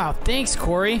 Wow, thanks,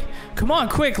 Corey. Come on,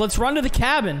 quick, let's run to the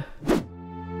cabin.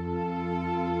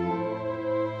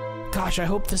 Gosh, I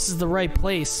hope this is the right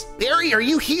place. Barry, are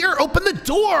you here? Open the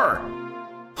door!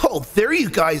 Oh, there you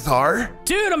guys are.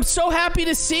 Dude, I'm so happy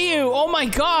to see you. Oh my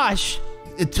gosh.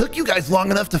 It took you guys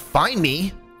long enough to find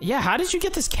me. Yeah, how did you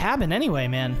get this cabin anyway,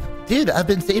 man? Dude, I've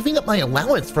been saving up my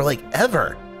allowance for like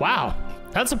ever. Wow,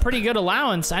 that's a pretty good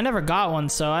allowance. I never got one,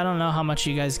 so I don't know how much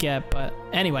you guys get, but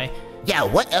anyway. Yeah,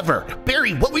 whatever.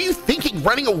 Barry, what were you thinking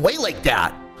running away like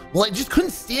that? Well, I just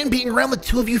couldn't stand being around the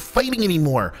two of you fighting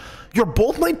anymore. You're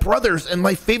both my brothers and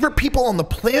my favorite people on the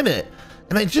planet,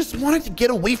 and I just wanted to get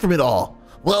away from it all.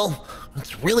 Well,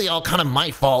 it's really all kind of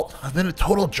my fault. I've been a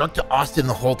total jerk to Austin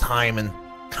the whole time, and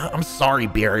I'm sorry,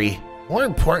 Barry. More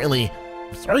importantly,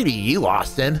 I'm sorry to you,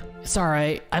 Austin. It's all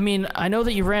right. I mean, I know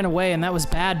that you ran away and that was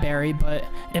bad, Barry, but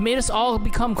it made us all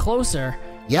become closer.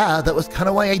 Yeah, that was kind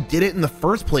of why I did it in the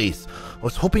first place. I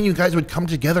was hoping you guys would come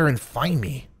together and find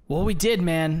me. Well, we did,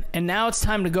 man, and now it's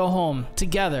time to go home,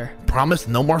 together. Promise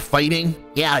no more fighting?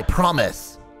 Yeah, I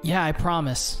promise. Yeah, I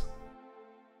promise.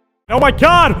 Oh my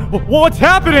god! What's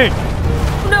happening?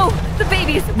 No, the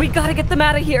babies. We gotta get them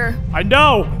out of here. I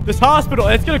know! This hospital,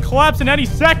 it's gonna collapse in any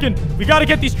second! We gotta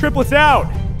get these triplets out!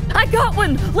 I got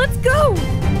one. Let's go.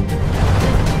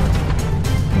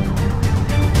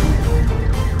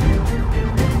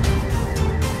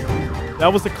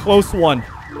 That was a close one.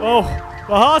 Oh,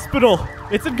 the hospital!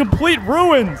 It's in complete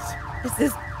ruins! This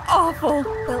is awful.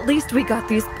 At least we got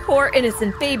these poor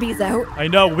innocent babies out. I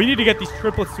know, we need to get these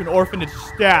triplets to an orphanage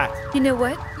stat. You know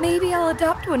what? Maybe I'll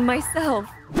adopt one myself.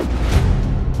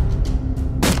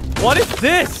 What is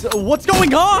this? What's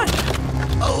going on?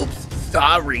 Oops,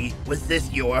 sorry. Was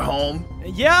this your home?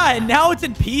 Yeah, and now it's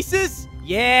in pieces?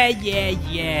 Yeah,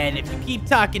 and if you keep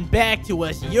talking back to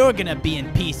us, you're gonna be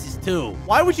in pieces too.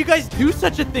 Why would you guys do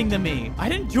such a thing to me? I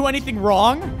didn't do anything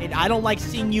wrong. And I don't like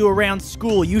seeing you around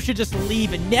school. You should just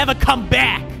leave and never come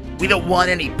back. We don't want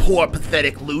any poor,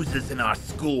 pathetic losers in our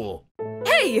school.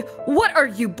 Hey, what are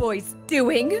you boys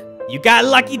doing? You got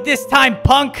lucky this time,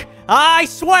 punk. I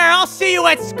swear I'll see you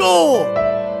at school.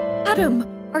 Adam,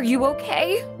 are you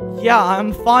okay? Yeah,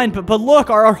 I'm fine, but look,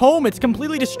 our home, it's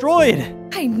completely destroyed.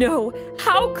 I know.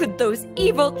 How could those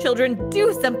evil children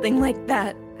do something like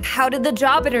that? How did the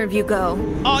job interview go?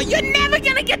 Oh, you're never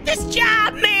gonna get this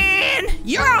job, man.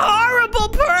 You're a horrible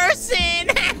person.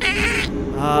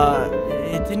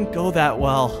 It didn't go that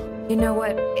well. You know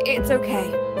what? It's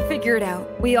okay. Figure it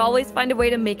out. We always find a way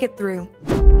to make it through.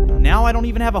 Now I don't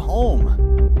even have a home.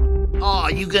 Aw,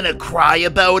 you gonna cry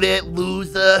about it,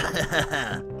 loser?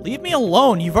 Leave me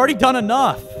alone. You've already done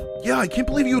enough. Yeah, I can't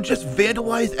believe you just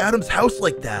vandalized Adam's house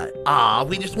like that. Aw,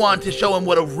 we just wanted to show him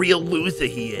what a real loser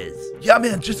he is. Yeah,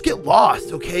 man, just get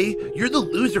lost, okay? You're the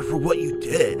loser for what you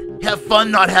did. Have fun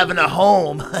not having a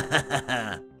home.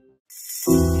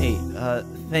 Hey,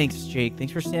 thanks, Jake.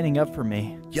 Thanks for standing up for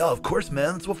me. Yeah, of course,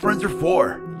 man. That's what friends are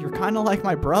for. You're kind of like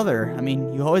my brother. I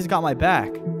mean, you always got my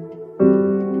back.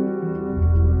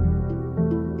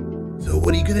 So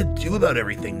what are you gonna do about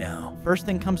everything now? First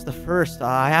thing comes to first,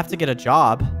 I have to get a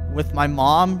job. With my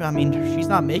mom, I mean, she's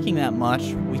not making that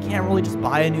much. We can't really just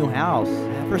buy a new house.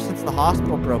 Ever since the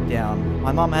hospital broke down,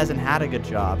 my mom hasn't had a good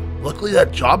job. Luckily,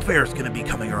 that job fair is gonna be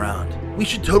coming around. We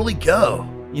should totally go.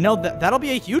 You know, that'll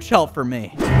be a huge help for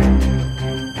me.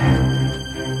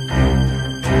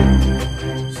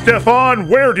 Stefan,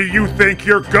 where do you think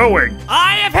you're going?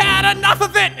 I have had enough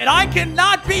of it, and I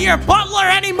cannot be your butler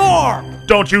anymore.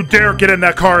 Don't you dare get in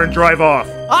that car and drive off.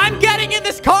 I'm getting in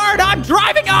this car and I'm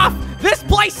driving off. This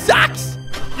place sucks.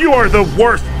 You are the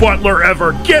worst butler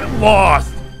ever. Get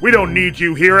lost. We don't need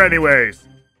you here anyways.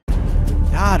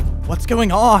 Dad, what's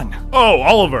going on? Oh,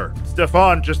 Oliver.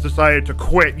 Stefan just decided to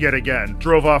quit yet again.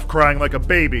 Drove off crying like a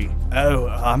baby. Oh,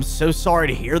 I'm so sorry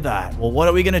to hear that. Well, what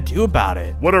are we gonna do about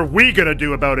it? What are we gonna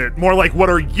do about it? More like, what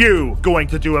are you going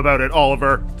to do about it,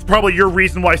 Oliver? It's probably your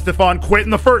reason why Stefan quit in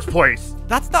the first place.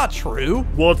 That's not true.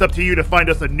 Well, it's up to you to find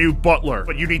us a new butler.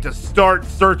 But you need to start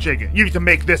searching. You need to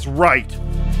make this right.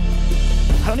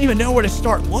 I don't even know where to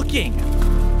start looking.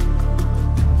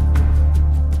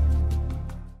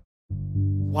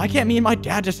 Why can't me and my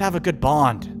dad just have a good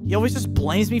bond? He always just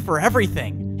blames me for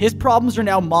everything. His problems are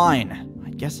now mine.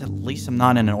 I guess at least I'm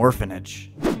not in an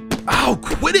orphanage. Ow,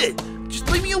 quit it! Just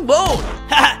leave me alone!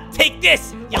 Ha! Take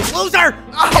this, you loser!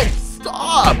 Ow,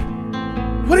 stop!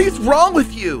 What is wrong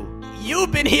with you?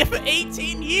 You've been here for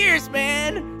 18 years,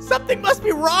 man. Something must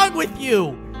be wrong with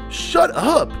you. Shut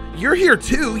up! You're here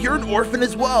too. You're an orphan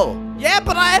as well. Yeah,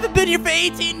 but I haven't been here for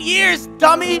 18 years,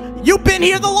 dummy. You've been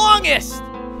here the longest.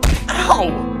 Ow!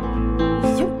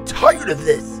 I'm so tired of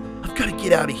this. I've got to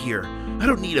get out of here. I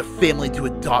don't need a family to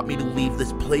adopt me to leave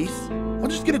this place. I'll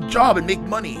just get a job and make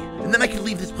money, and then I can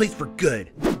leave this place for good.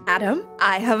 Adam,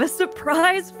 I have a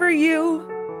surprise for you.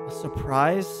 A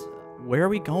surprise? Where are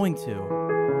we going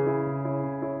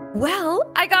to?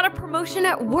 Well, I got a promotion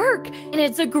at work, and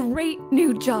it's a great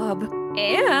new job.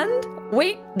 And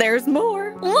wait, there's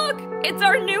more. Look, it's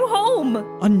our new home.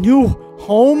 A new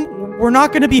home? We're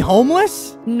not gonna be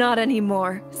homeless? Not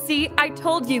anymore. See, I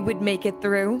told you we'd make it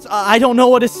through. I don't know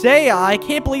what to say. I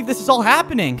can't believe this is all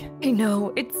happening. I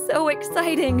know, it's so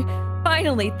exciting.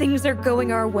 Finally, things are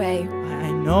going our way.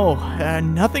 I know.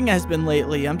 Nothing has been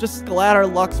lately. I'm just glad our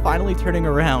luck's finally turning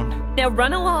around. Now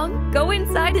run along, go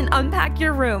inside and unpack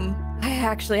your room. I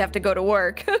actually have to go to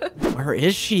work. Where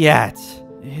is she at?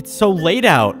 It's so late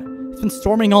out. It's been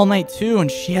storming all night too,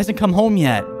 and she hasn't come home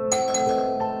yet.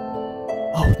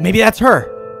 Oh, maybe that's her.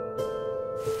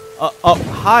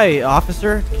 Hi,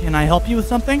 officer. Can I help you with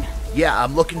something? Yeah,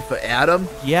 I'm looking for Adam.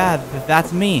 Yeah,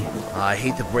 that's me. I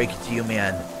hate to break it to you,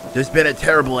 man. There's been a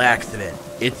terrible accident.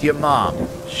 It's your mom.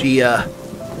 She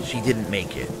didn't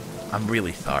make it. I'm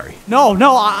really sorry. No,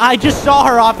 I just saw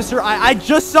her, officer. I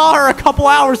just saw her a couple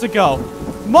hours ago.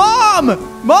 Mom!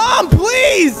 Mom,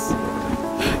 please!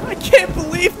 I can't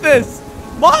believe this.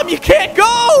 Mom, you can't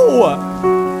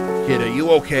go! Kid, are you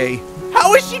okay?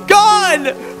 How is she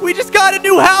gone? We just got a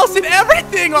new house and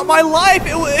everything. My life,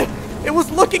 it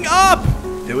was looking up.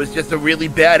 It was just a really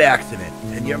bad accident,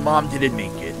 and your mom didn't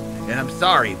make it. And I'm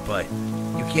sorry, but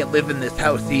you can't live in this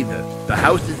house either. The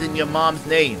house is in your mom's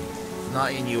name. It's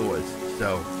not in yours,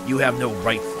 so you have no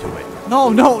rights to it.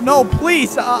 No,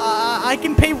 please. I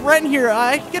can pay rent here.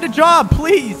 I can get a job,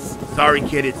 please. Sorry,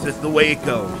 kid, it's just the way it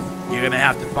goes. You're gonna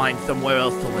have to find somewhere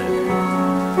else to live.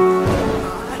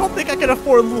 I don't think I can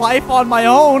afford life on my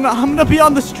own. I'm gonna be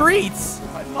on the streets.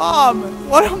 My mom,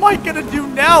 what am I gonna do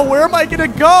now? Where am I gonna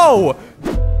go?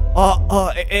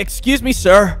 Excuse me,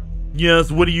 sir.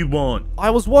 Yes, what do you want? I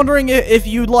was wondering if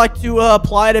you'd like to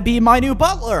apply to be my new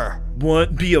butler.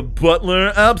 What? Be a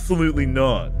butler? Absolutely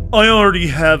not. I already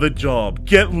have a job.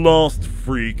 Get lost,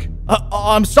 freak.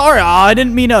 I'm sorry. I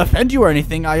didn't mean to offend you or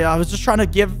anything. I was just trying to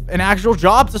give an actual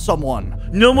job to someone.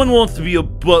 No one wants to be a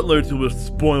butler to a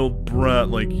spoiled brat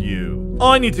like you.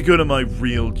 I need to go to my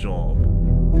real job.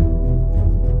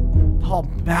 Oh,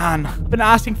 man. I've been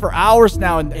asking for hours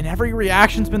now, and every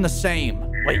reaction's been the same.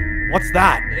 Wait, what's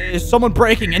that? Is someone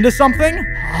breaking into something?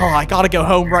 Oh, I gotta go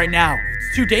home right now.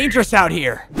 It's too dangerous out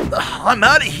here. I'm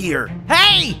out of here.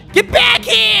 Hey, get back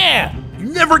here!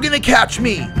 You're never gonna catch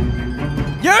me.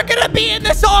 You're gonna be in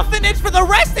this orphanage for the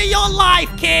rest of your life,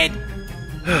 kid!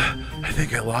 I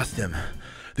think I lost him.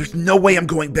 There's no way I'm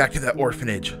going back to that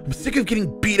orphanage. I'm sick of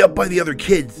getting beat up by the other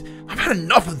kids. I've had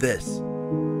enough of this.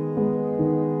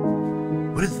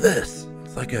 What is this?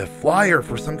 It's like a flyer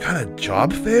for some kind of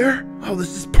job fair? Oh,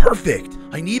 this is perfect.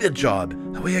 I need a job.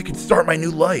 That way I can start my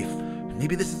new life. And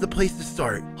maybe this is the place to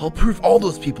start. I'll prove all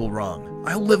those people wrong.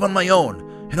 I'll live on my own,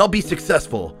 and I'll be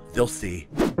successful. They'll see.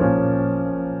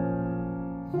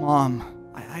 Mom,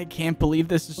 I can't believe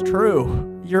this is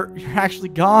true. You're actually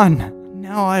gone.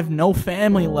 Now I have no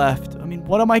family left. I mean,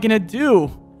 what am I gonna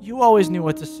do? You always knew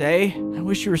what to say. I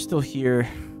wish you were still here.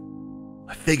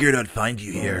 I figured I'd find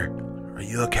you here. Are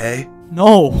you okay?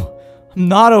 No, I'm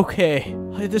not okay.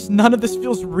 None of this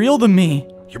feels real to me.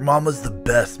 Your mom was the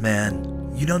best,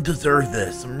 man. You don't deserve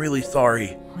this. I'm really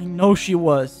sorry. I know she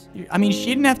was. I mean, she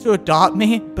didn't have to adopt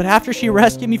me, but after she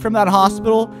rescued me from that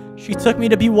hospital, she took me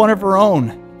to be one of her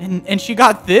own. And she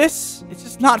got this? It's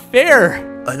just not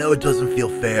fair. I know it doesn't feel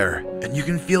fair, and you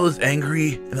can feel as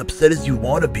angry and upset as you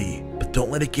want to be, but don't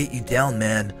let it get you down,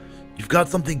 man. You've got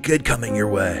something good coming your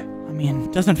way. I mean,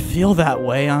 it doesn't feel that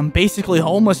way. I'm basically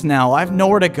homeless now. I have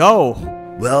nowhere to go.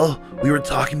 Well, we were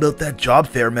talking about that job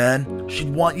fair, man.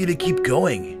 She'd want you to keep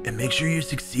going and make sure you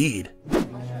succeed.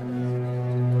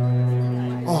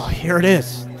 Oh, here it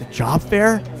is. The job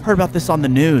fair? Heard about this on the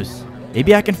news.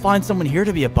 Maybe I can find someone here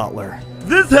to be a butler.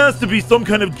 This has to be some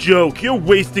kind of joke. You're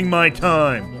wasting my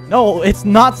time. No, it's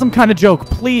not some kind of joke.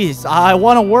 Please, I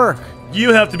want to work.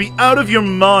 You have to be out of your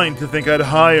mind to think I'd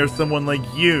hire someone like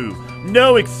you.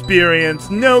 No experience,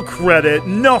 no credit,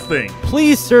 nothing.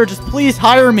 Please, sir, just please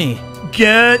hire me.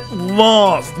 Get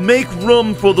lost. Make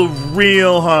room for the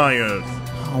real hires.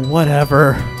 Oh,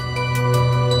 whatever.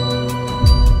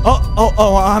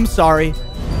 Oh, I'm sorry.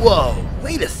 Whoa,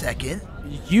 wait a second.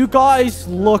 You guys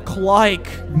look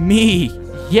like me.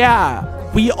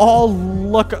 Yeah, we all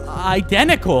look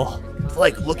identical. It's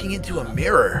like looking into a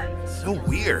mirror. It's so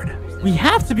weird. We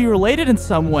have to be related in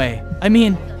some way. I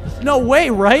mean, no way,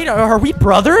 right? Are we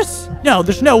brothers? No,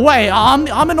 there's no way.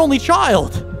 I'm an only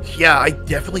child. Yeah, I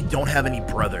definitely don't have any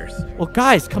brothers. Well,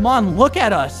 guys, come on, look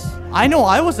at us. I know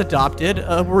I was adopted.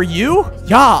 Were you?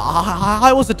 Yeah,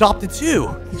 I was adopted too.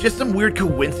 It's just some weird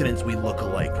coincidence we look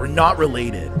alike. We're not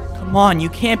related. Come on, you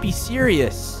can't be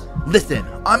serious. Listen,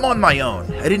 I'm on my own.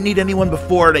 I didn't need anyone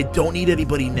before, and I don't need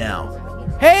anybody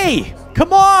now. Hey,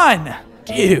 come on!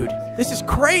 Dude, this is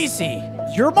crazy.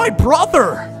 You're my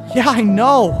brother. Yeah, I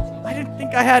know. I didn't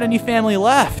think I had any family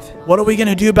left. What are we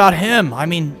gonna do about him? I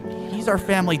mean, he's our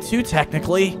family too,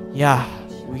 technically. Yeah,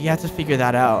 we have to figure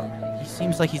that out. He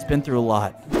seems like he's been through a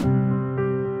lot.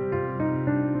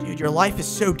 Dude, your life is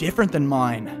so different than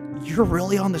mine. You're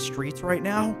really on the streets right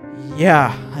now?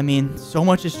 Yeah, I mean, so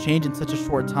much has changed in such a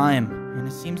short time. And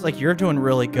it seems like you're doing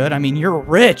really good. I mean, you're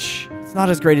rich. It's not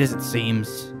as great as it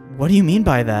seems. What do you mean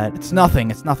by that? It's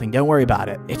nothing. It's nothing. Don't worry about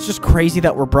it. It's just crazy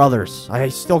that we're brothers. I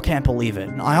still can't believe it.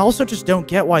 I also just don't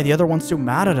get why the other one's so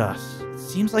mad at us. It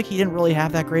seems like he didn't really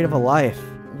have that great of a life.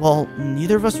 Well,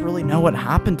 neither of us really know what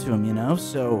happened to him, you know?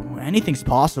 So anything's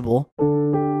possible.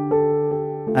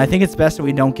 I think it's best that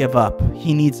we don't give up.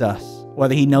 He needs us,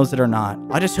 whether he knows it or not.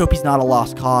 I just hope he's not a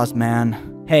lost cause,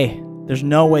 man. Hey, there's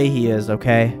no way he is,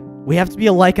 okay? We have to be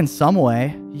alike in some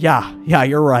way. Yeah,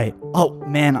 you're right. Oh,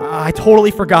 man, I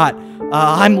totally forgot.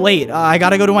 I'm late. I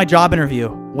gotta go to my job interview.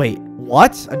 Wait,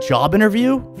 what? A job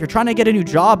interview? If you're trying to get a new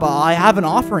job, I have an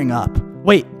offering up.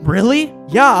 Wait, really?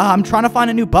 Yeah, I'm trying to find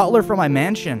a new butler for my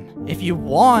mansion. If you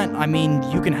want, I mean,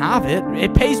 you can have it.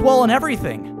 It pays well and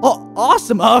everything. Oh,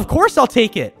 awesome. Of course I'll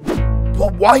take it. Well,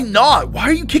 why not? Why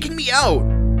are you kicking me out?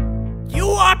 You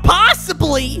are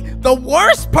possibly the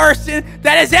worst person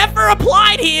that has ever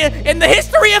applied here in the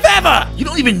history of ever. You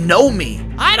don't even know me.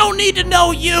 I don't need to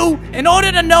know you in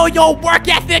order to know your work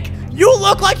ethic. You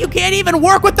look like you can't even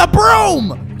work with the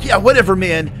broom. Yeah, whatever,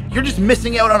 man. You're just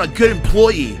missing out on a good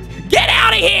employee. Get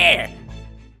out of here.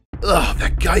 Ugh,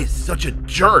 that guy is such a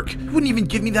jerk. He wouldn't even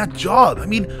give me that job. I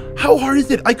mean, how hard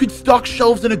is it? I could stock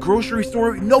shelves in a grocery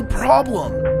store, no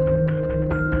problem.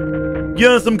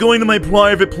 Yes, I'm going to my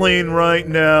private plane right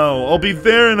now. I'll be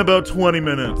there in about 20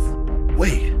 minutes.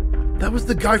 Wait, that was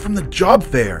the guy from the job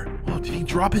fair. Oh, did he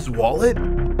drop his wallet?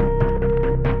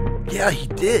 Yeah, he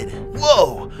did.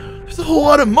 Whoa, there's a whole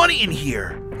lot of money in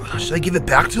here. Should I give it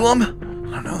back to him?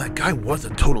 I don't know, that guy was a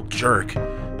total jerk.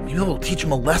 Maybe it'll teach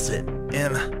him a lesson.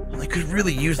 And I could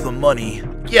really use the money.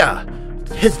 Yeah,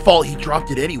 it's his fault he dropped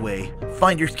it anyway.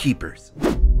 Finders keepers.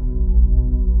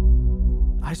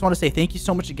 I just want to say thank you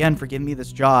so much again for giving me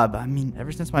this job. I mean,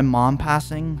 ever since my mom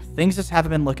passing, things just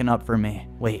haven't been looking up for me.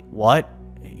 Wait, what?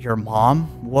 Your mom?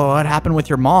 What happened with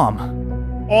your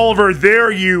mom? Oliver,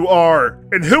 there you are.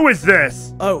 And who is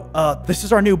this? Oh, this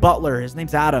is our new butler. His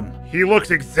name's Adam. He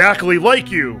looks exactly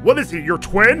like you. What is he, your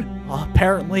twin?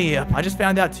 Apparently. I just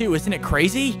found out too. Isn't it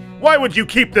crazy? Why would you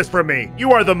keep this from me?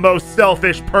 You are the most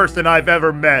selfish person I've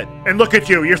ever met. And look at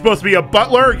you. You're supposed to be a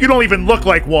butler? You don't even look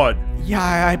like one.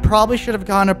 Yeah, I probably should have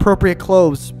gotten appropriate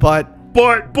clothes, but...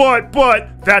 But,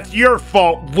 that's your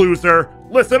fault, loser.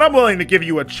 Listen, I'm willing to give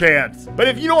you a chance. But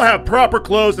if you don't have proper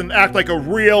clothes and act like a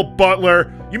real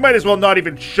butler, you might as well not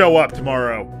even show up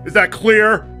tomorrow. Is that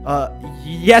clear?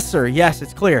 Yes, sir. Yes,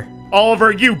 it's clear.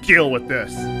 Oliver, you deal with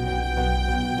this.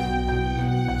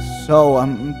 So,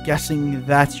 I'm guessing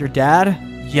that's your dad?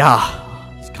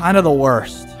 Yeah, he's kind of the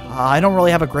worst. I don't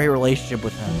really have a great relationship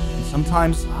with him. And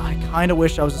sometimes I kind of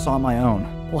wish I was just on my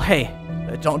own. Well, hey,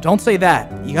 don't say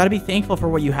that. You gotta be thankful for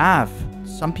what you have.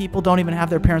 Some people don't even have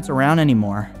their parents around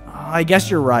anymore. I guess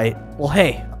you're right. Well,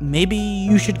 hey, maybe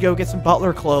you should go get some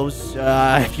butler clothes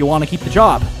if you want to keep the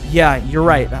job. Yeah, you're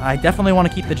right. I definitely want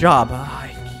to keep the job.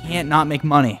 I can't not make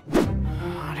money.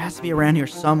 It has to be around here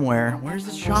somewhere. Where's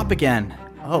the shop again?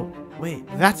 Oh, wait,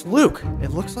 that's Luke.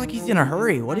 It looks like he's in a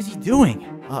hurry. What is he doing?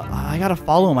 I gotta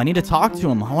follow him. I need to talk to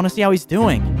him. I want to see how he's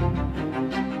doing.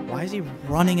 Why is he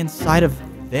running inside of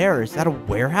there? Is that a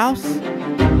warehouse?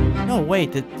 No,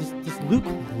 wait, does Luke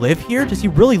live here? Does he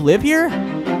really live here?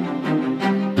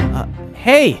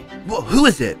 Hey! Well, who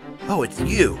is it? Oh, it's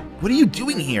you. What are you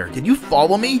doing here? Did you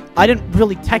follow me? I didn't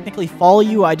really technically follow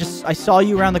you. I saw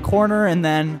you around the corner and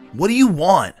then... What do you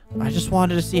want? I just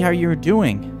wanted to see how you were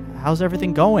doing. How's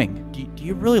everything going? Do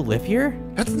you really live here?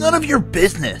 That's none of your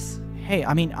business. Hey,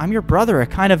 I mean, I'm your brother.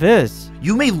 It kind of is.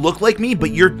 You may look like me,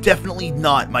 but you're definitely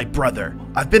not my brother.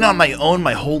 I've been on my own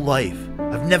my whole life.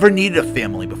 I've never needed a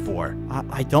family before.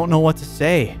 I don't know what to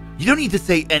say. You don't need to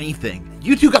say anything.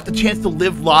 You two got the chance to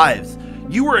live lives.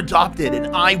 You were adopted and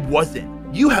I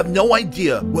wasn't. You have no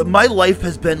idea what my life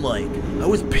has been like. I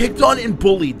was picked on and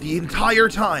bullied the entire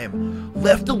time.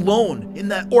 Left alone in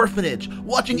that orphanage,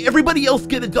 watching everybody else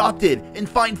get adopted and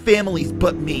find families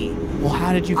but me. Well,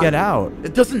 how did you get out?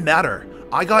 It doesn't matter.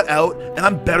 I got out, and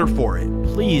I'm better for it.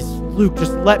 Please, Luke,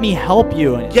 just let me help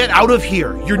you. Get out of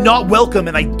here. You're not welcome,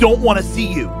 and I don't want to see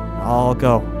you. I'll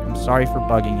go. I'm sorry for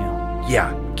bugging you.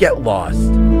 Yeah, get lost.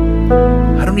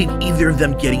 I don't need either of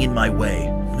them getting in my way.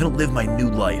 I'm gonna live my new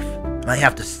life, and I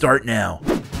have to start now.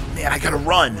 Man, I gotta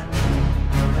run.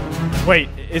 Wait,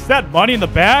 is that money in the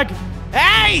bag?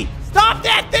 Hey! Stop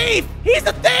that thief! He's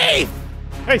a thief!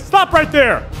 Hey, stop right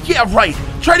there! Yeah, right.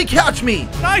 Try to catch me.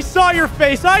 I saw your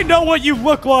face. I know what you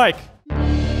look like.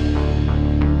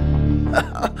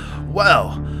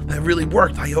 Wow, that really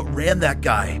worked. I outran that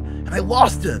guy, and I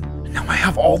lost him. And now I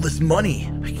have all this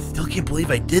money. I still can't believe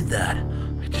I did that.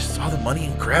 I just saw the money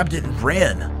and grabbed it and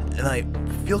ran. And I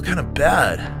feel kind of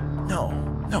bad. No,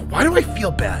 why do I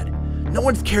feel bad? No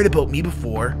one's cared about me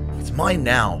before. It's mine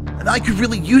now, and I could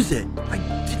really use it. I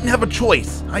didn't have a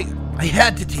choice. I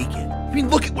had to take it. I mean,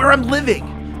 look at where I'm living.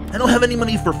 I don't have any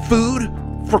money for food,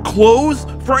 for clothes,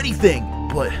 for anything.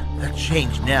 But that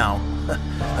changed now.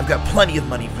 I've got plenty of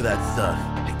money for that stuff.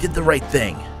 I did the right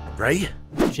thing, right?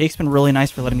 Jake's been really nice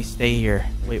for letting me stay here.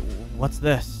 Wait, what's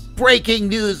this? Breaking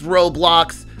news,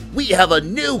 Roblox. We have a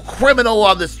new criminal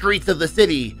on the streets of the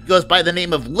city. He goes by the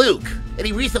name of Luke. And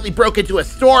he recently broke into a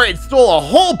store and stole a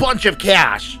whole bunch of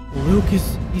cash. Luke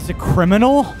he's a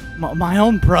criminal? My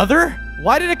own brother?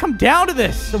 Why did it come down to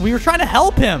this? We were trying to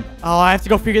help him. Oh, I have to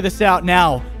go figure this out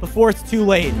now, before it's too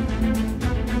late.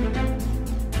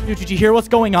 Dude, did you hear what's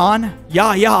going on? Yeah,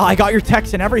 I got your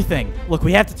text and everything. Look,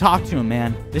 we have to talk to him,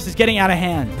 man. This is getting out of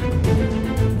hand.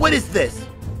 What is this?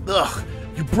 Ugh,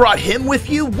 you brought him with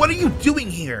you? What are you doing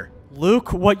here?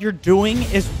 Luke, what you're doing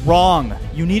is wrong.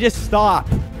 You need to stop.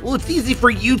 Well, it's easy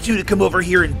for you two to come over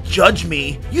here and judge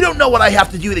me. You don't know what I have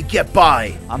to do to get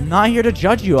by. I'm not here to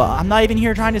judge you. I'm not even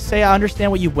here trying to say I understand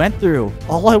what you went through.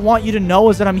 All I want you to know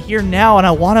is that I'm here now and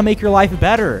I want to make your life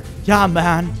better. Yeah,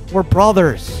 man, we're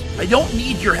brothers. I don't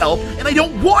need your help and I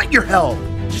don't want your help.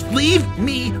 Just leave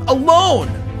me alone.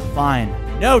 Fine.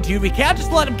 No, dude, we can't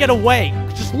just let him get away.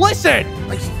 Just listen.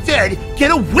 I said, get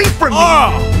away from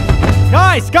me.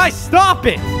 Guys, stop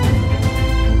it.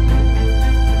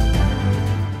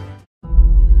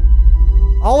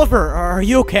 Oliver, are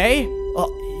you okay?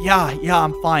 Yeah,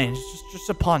 I'm fine. It's just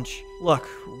a punch. Look,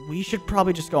 we should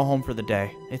probably just go home for the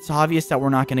day. It's obvious that we're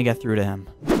not gonna get through to him.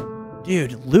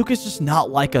 Dude, Luke is just not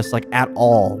like us, like, at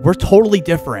all. We're totally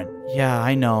different. Yeah,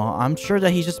 I know. I'm sure that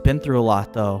he's just been through a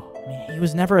lot, though. I mean, he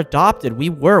was never adopted.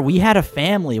 We had a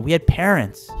family. We had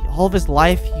parents. All of his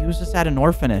life, he was just at an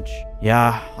orphanage.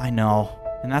 Yeah, I know.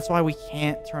 And that's why we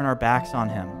can't turn our backs on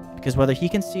him. Because whether he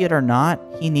can see it or not,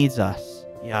 he needs us.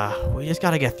 Yeah, we just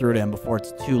gotta get through to him before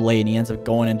it's too late and he ends up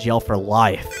going in jail for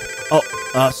life.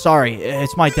 Oh, sorry.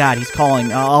 It's my dad. He's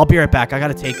calling. I'll be right back. I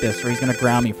gotta take this or he's gonna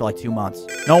ground me for like 2 months.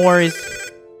 No worries.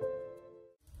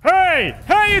 Hey,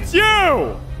 it's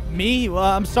you! Me?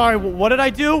 I'm sorry. What did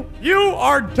I do? You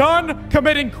are done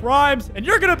committing crimes and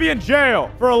you're gonna be in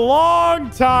jail for a long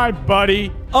time,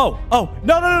 buddy. Oh,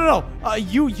 no.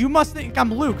 You must think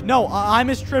I'm Luke. No, I'm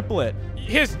his triplet.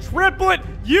 His triplet?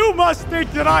 You must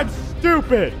think that I'm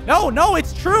stupid. No,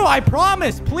 it's true. I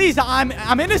promise. Please,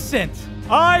 I'm innocent.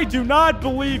 I do not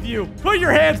believe you. Put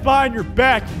your hands behind your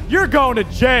back. You're going to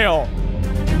jail.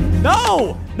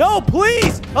 No,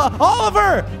 please.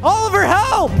 Oliver,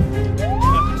 help.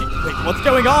 Wait, what's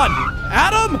going on?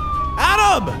 Adam,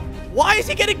 why is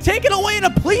he getting taken away in a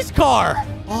police car?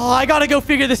 Oh, I gotta go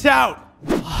figure this out.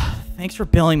 Thanks for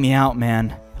bailing me out,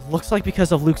 man. Looks like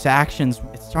because of Luke's actions,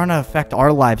 it's starting to affect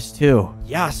our lives too.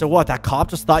 Yeah, so what? That cop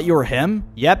just thought you were him?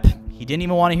 Yep, he didn't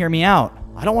even want to hear me out.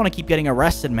 I don't want to keep getting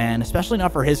arrested, man, especially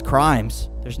not for his crimes.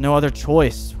 There's no other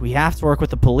choice. We have to work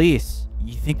with the police.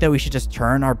 You think that we should just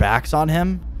turn our backs on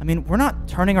him? I mean, we're not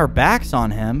turning our backs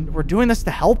on him. We're doing this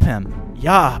to help him.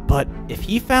 Yeah, but if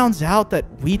he finds out that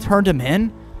we turned him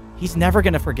in, he's never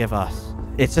going to forgive us.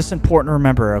 It's just important to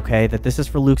remember, okay, that this is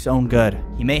for Luke's own good.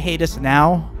 He may hate us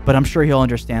now, but I'm sure he'll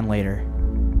understand later.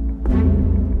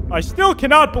 I still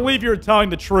cannot believe you're telling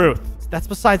the truth. That's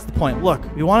besides the point. Look,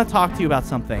 we want to talk to you about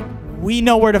something. We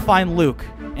know where to find Luke,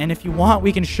 and if you want,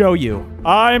 we can show you.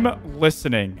 I'm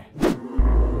listening.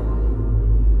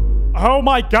 Oh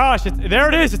my gosh, there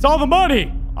it is. It's all the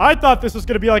money. I thought this was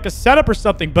going to be like a setup or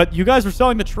something, but you guys are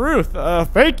selling the truth.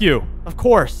 Thank you. Of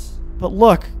course. But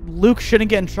look, Luke shouldn't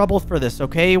get in trouble for this,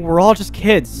 okay? We're all just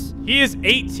kids. He is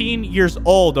 18 years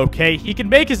old, okay? He can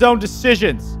make his own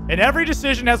decisions, and every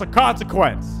decision has a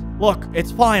consequence. Look,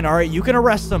 it's fine, all right? You can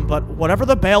arrest him, but whatever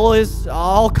the bail is,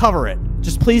 I'll cover it.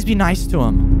 Just please be nice to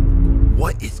him.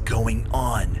 What is going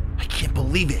on? I can't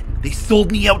believe it. They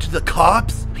sold me out to the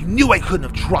cops? I knew I couldn't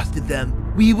have trusted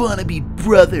them. We want to be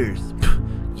brothers.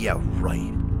 Yeah,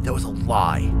 right. That was a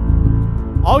lie.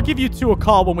 I'll give you two a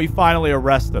call when we finally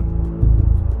arrest him.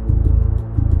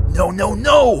 No, no,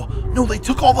 no! No, they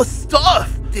took all the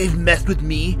stuff! They've messed with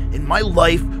me and my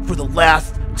life for the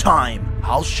last time.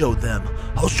 I'll show them.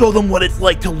 I'll show them what it's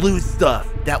like to lose stuff.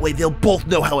 That way they'll both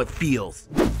know how it feels.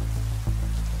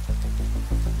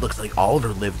 Looks like Oliver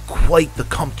lived quite the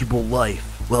comfortable life.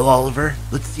 Well, Oliver,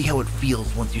 let's see how it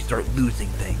feels once you start losing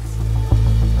things.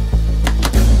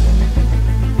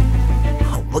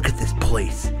 Oh, look at this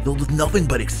place. Filled with nothing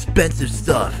but expensive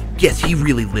stuff. Guess he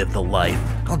really lived the life.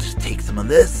 I'll just take some of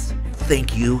this.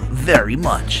 Thank you very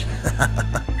much. No,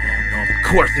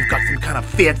 of course they've got some kind of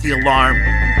fancy alarm.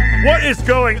 What is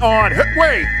going on?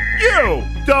 Wait, you!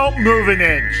 Don't move an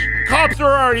inch. Cops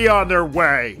are already on their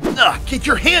way. Ugh, get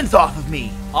your hands off of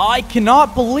me. I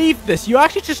cannot believe this. You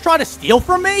actually just tried to steal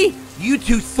from me? You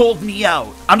two sold me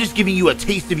out. I'm just giving you a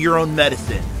taste of your own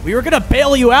medicine. We were gonna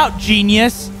bail you out,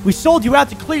 genius. We sold you out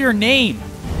to clear your name.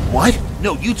 What?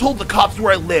 No, you told the cops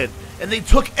where I lived, and they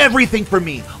took everything from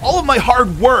me. All of my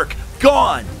hard work,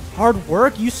 gone. Hard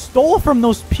work? You stole from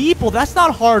those people. That's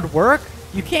not hard work.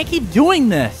 You can't keep doing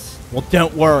this. Well,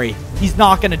 don't worry. He's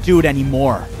not gonna do it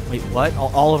anymore. Wait, what?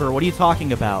 Oliver, what are you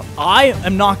talking about? I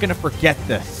am not gonna forget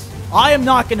this. I am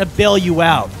not gonna bail you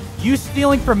out. You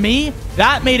stealing from me?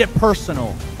 That made it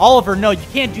personal. Oliver, no, you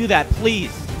can't do that,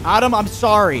 please. Adam, I'm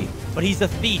sorry, but he's a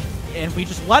thief. And if we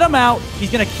just let him out, he's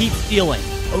gonna keep stealing.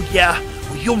 Oh yeah?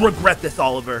 Well, you'll regret this,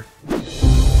 Oliver.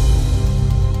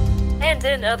 And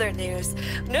in other news,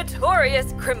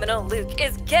 notorious criminal Luke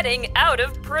is getting out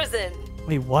of prison.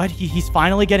 Wait, what? He's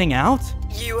finally getting out?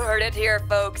 You heard it here,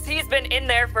 folks. He's been in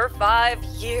there for 5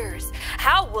 years.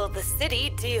 How will the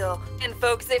city deal? And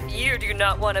folks, if you do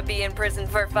not want to be in prison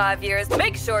for 5 years,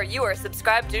 make sure you are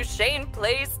subscribed to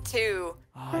ShanePlays too.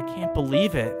 Oh, I can't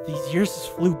believe it. These years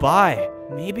just flew by.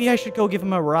 Maybe I should go give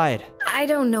him a ride. I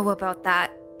don't know about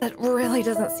that. That really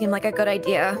doesn't seem like a good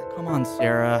idea. Come on,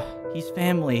 Sarah. He's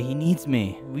family. He needs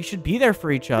me. We should be there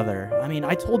for each other. I mean,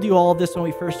 I told you all of this when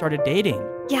we first started dating.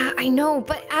 Yeah, I know,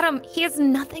 but Adam, he has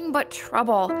nothing but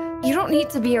trouble. You don't need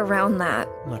to be around that.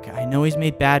 Look, I know he's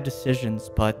made bad decisions,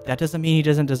 but that doesn't mean he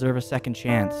doesn't deserve a second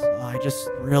chance. I just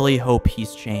really hope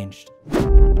he's changed.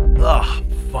 Ugh,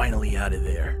 finally out of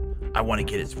there. I want to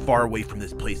get as far away from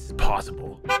this place as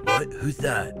possible. What? Who's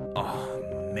that?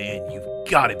 Oh, man, you've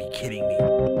got to be kidding me.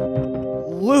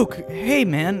 Luke, hey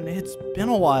man, it's been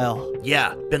a while.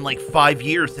 Yeah, been like 5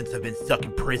 years since I've been stuck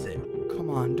in prison.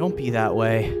 Come on, don't be that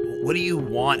way. What do you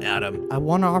want, Adam? I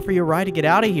want to offer you a ride to get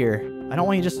out of here. I don't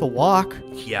want you just to walk.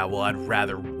 Yeah, well, I'd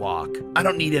rather walk. I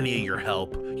don't need any of your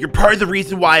help. You're part of the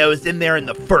reason why I was in there in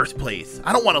the first place.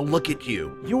 I don't want to look at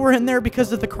you. You were in there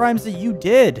because of the crimes that you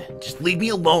did. Just leave me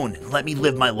alone and let me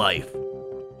live my life.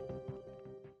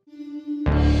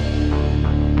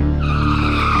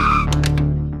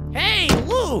 Hey,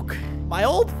 Luke! My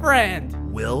old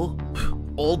friend! Will?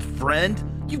 Old friend?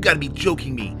 You've got to be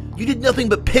joking me. You did nothing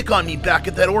but pick on me back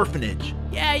at that orphanage.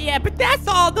 Yeah, but that's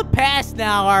all the past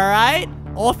now, alright?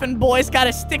 Orphan boys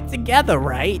gotta stick together,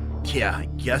 right? Yeah, I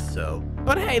guess so.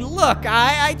 But hey, look,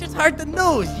 I just heard the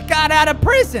news. You got out of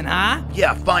prison, huh?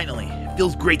 Yeah, finally. It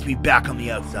feels great to be back on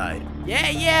the outside.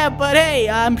 Yeah, but hey,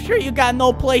 I'm sure you got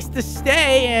no place to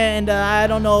stay, and I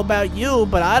don't know about you,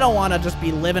 but I don't want to just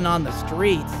be living on the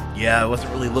streets. Yeah, I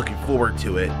wasn't really looking forward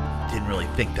to it. Didn't really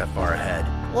think that far ahead.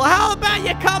 Well, how about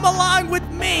you come along with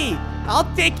me?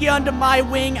 I'll take you under my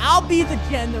wing. I'll be the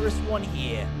generous one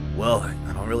here. Well,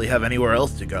 I don't really have anywhere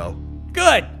else to go.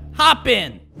 Good. Hop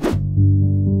in.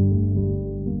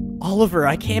 Oliver,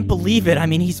 I can't believe it. I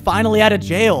mean, he's finally out of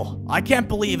jail. I can't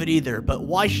believe it either, but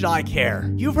why should I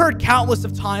care? You've heard countless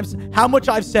of times how much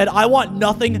I've said I want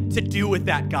nothing to do with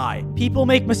that guy. People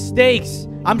make mistakes.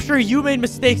 I'm sure you made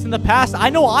mistakes in the past.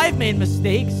 I know I've made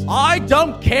mistakes. I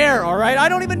don't care, all right? I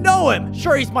don't even know him.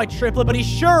 Sure, he's my triplet, but he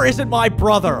sure isn't my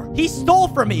brother. He stole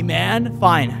from me, man.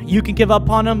 Fine, you can give up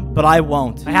on him, but I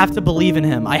won't. I have to believe in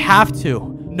him. I have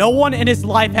to. No one in his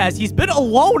life has. He's been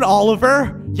alone,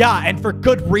 Oliver. Yeah, and for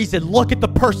good reason. Look at the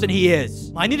person he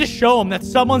is. I need to show him that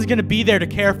someone's gonna be there to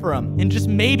care for him. And just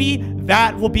maybe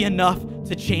that will be enough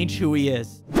to change who he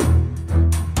is.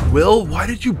 Will, why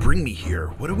did you bring me here?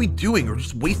 What are we doing? We're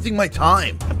just wasting my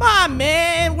time. Come on,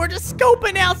 man. We're just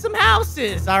scoping out some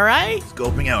houses, all right?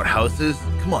 Scoping out houses?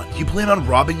 Come on, do you plan on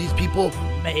robbing these people?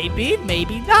 Maybe,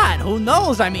 maybe not. Who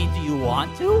knows? I mean, do you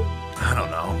want to? I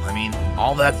don't know. I mean,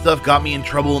 all that stuff got me in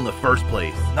trouble in the first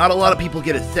place. Not a lot of people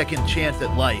get a second chance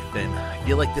at life, and I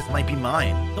feel like this might be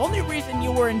mine. The only reason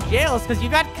you were in jail is because you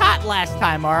got caught last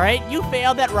time, all right? You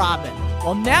failed at robbing.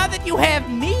 Well, now that you have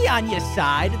me on your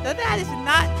side, that is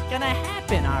not gonna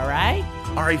happen, all right?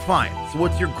 All right, fine. So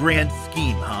what's your grand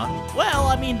scheme, huh? Well,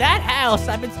 I mean, that house,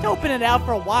 I've been scoping it out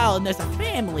for a while, and there's a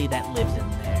family that lives in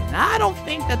there. And I don't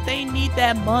think that they need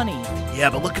that money. Yeah,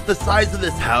 but look at the size of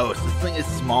this house. This thing is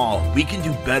small. We can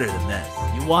do better than this.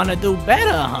 You want to do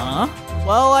better, huh?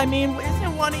 Well, I mean,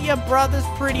 isn't one of your brothers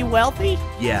pretty wealthy?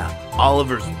 Yeah,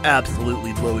 Oliver's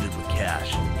absolutely loaded with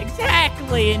cash.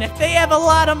 Exactly, and if they have a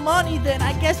lot of money, then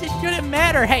I guess it shouldn't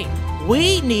matter. Hey,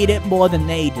 we need it more than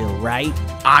they do, right?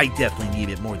 I definitely need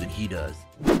it more than he does.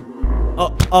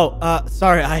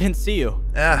 Sorry, I didn't see you.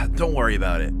 Don't worry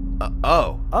about it.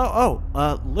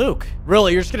 Luke.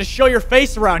 Really, you're just gonna show your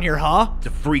face around here, huh? It's a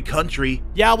free country.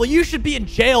 Yeah, well, you should be in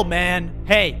jail, man.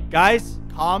 Hey, guys,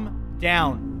 calm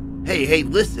down. Hey,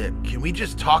 listen, can we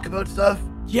just talk about stuff?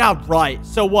 Yeah, right.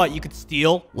 So what, you could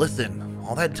steal? Listen,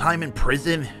 all that time in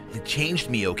prison, it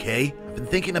changed me, okay? I've been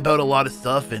thinking about a lot of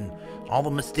stuff and all the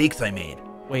mistakes I made.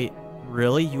 Wait,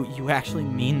 really? You actually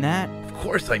mean that? Of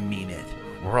course I mean it.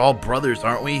 We're all brothers,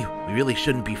 aren't we? We really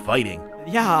shouldn't be fighting.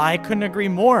 Yeah, I couldn't agree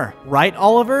more. Right,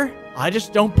 Oliver? I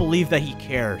just don't believe that he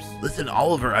cares. Listen,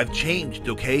 Oliver, I've changed,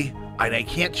 okay? I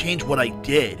can't change what I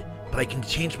did, but I can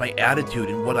change my attitude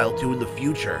and what I'll do in the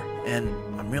future. And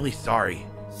I'm really sorry.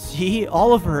 See,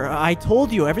 Oliver, I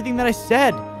told you everything that I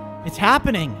said. It's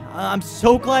happening. I'm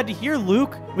so glad to hear,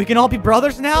 Luke. We can all be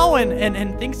brothers now,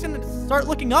 and things can start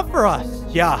looking up for us.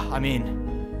 Yeah, I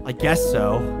mean, I guess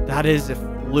so. That is, if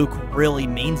Luke really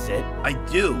means it. I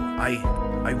do.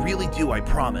 I really do, I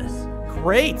promise.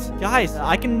 Great. Guys,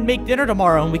 I can make dinner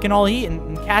tomorrow, and we can all eat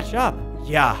and catch up.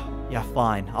 Yeah,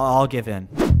 fine. I'll give in.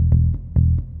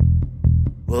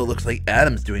 Well, it looks like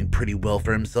Adam's doing pretty well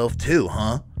for himself too,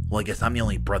 huh? Well, I guess I'm the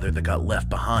only brother that got left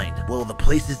behind. Well, the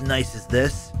place is nice as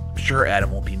this. I'm sure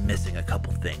Adam won't be missing a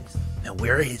couple things. Now,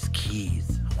 where are his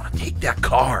keys? I want to take that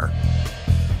car.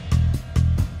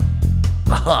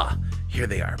 Aha! Here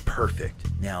they are.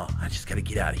 Perfect. Now, I just gotta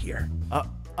get out of here.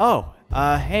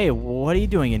 Hey, what are you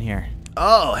doing in here?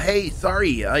 Oh, hey,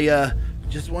 sorry. I,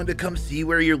 just wanted to come see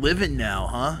where you're living now,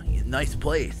 huh? Nice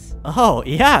place. Oh,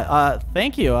 yeah,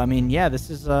 thank you. I mean, yeah, this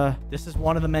is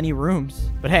one of the many rooms.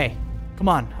 But hey, come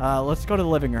on, let's go to the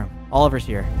living room. Oliver's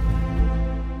here.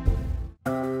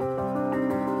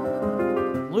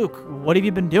 Luke, what have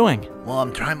you been doing? Well,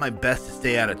 I'm trying my best to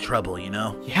stay out of trouble, you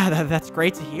know? Yeah, that's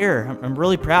great to hear. I'm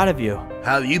really proud of you.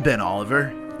 How have you been,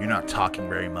 Oliver? You're not talking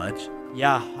very much.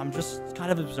 Yeah, I'm just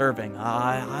kind of observing.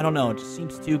 I don't know, it just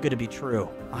seems too good to be true.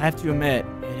 I have to admit,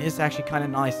 it is actually kind of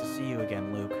nice to see you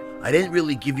again, Luke. I didn't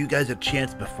really give you guys a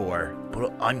chance before,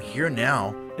 but I'm here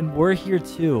now. And we're here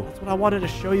too. That's what I wanted to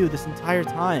show you this entire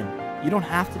time. You don't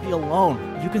have to be alone.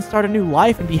 You can start a new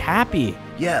life and be happy.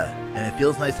 Yeah, and it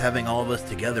feels nice having all of us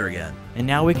together again. And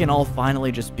now we can all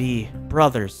finally just be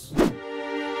brothers.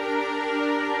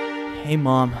 Hey,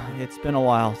 Mom. It's been a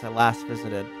while since I last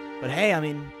visited. But hey, I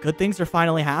mean, good things are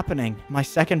finally happening. My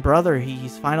second brother,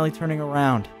 he's finally turning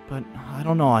around. But I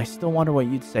don't know, I still wonder what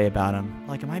you'd say about him.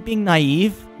 Like, am I being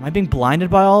naive? Am I being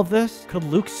blinded by all of this? Could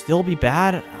Luke still be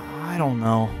bad? I don't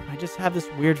know. I just have this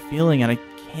weird feeling and I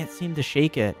can't seem to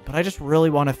shake it. But I just really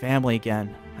want a family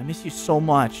again. I miss you so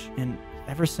much. And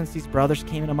ever since these brothers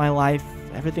came into my life,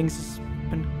 everything's just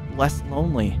been less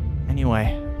lonely.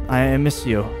 Anyway, I miss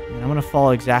you. And I'm gonna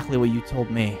follow exactly what you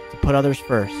told me. To put others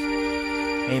first.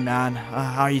 Hey man,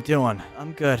 how are you doing?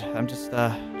 I'm good. I'm just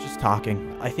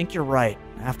talking. I think you're right.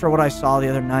 After what I saw the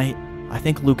other night, I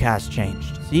think Luke has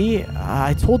changed. See,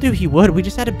 I told you he would. We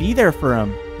just had to be there for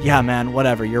him. Yeah, man,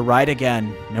 whatever. You're right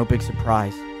again. No big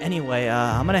surprise. Anyway,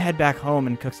 I'm gonna head back home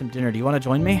and cook some dinner. Do you want to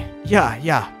join me?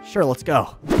 Yeah, sure, let's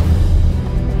go.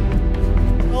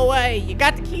 Oh, wait, you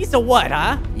got the keys or what,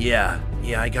 huh? Yeah,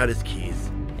 I got his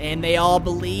keys. And they all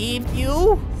believed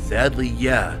you? Sadly,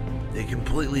 yeah. They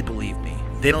completely believe me.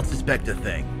 They don't suspect a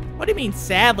thing. What do you mean,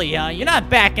 sadly? You're not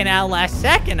backing out last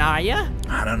second, are you?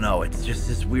 I don't know. It's just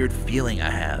this weird feeling I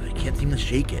have. I can't seem to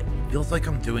shake it. Feels like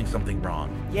I'm doing something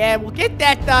wrong. Yeah, well, get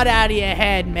that thought out of your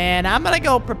head, man. I'm gonna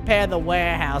go prepare the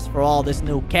warehouse for all this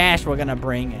new cash we're gonna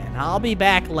bring in. I'll be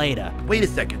back later. Wait a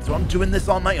second. So I'm doing this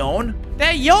on my own?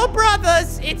 They're your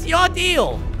brothers. It's your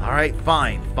deal. All right,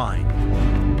 fine.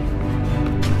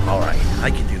 All right,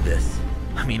 I can do this.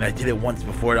 I mean, I did it once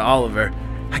before to Oliver.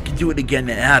 I can do it again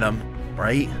to Adam,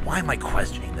 right? Why am I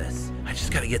questioning this? I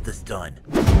just gotta get this done.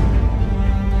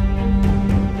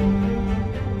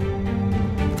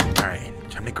 Alright,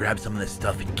 time to grab some of this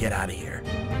stuff and get out of here.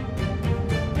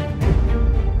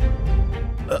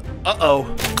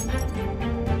 Uh-oh.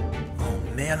 Oh,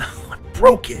 man, I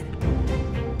broke it.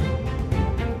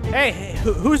 Hey,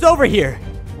 who's over here?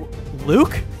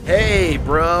 Luke? Hey,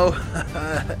 bro.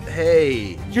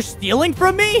 Hey. You're stealing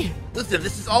from me? Listen,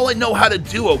 this is all I know how to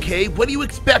do, okay? What do you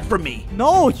expect from me?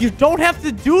 No, you don't have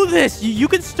to do this. You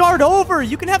can start over.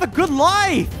 You can have a good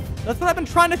life. That's what I've been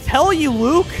trying to tell you,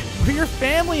 Luke. We're your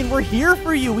family and we're here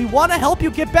for you. We want to help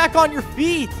you get back on your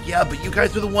feet. Yeah, but you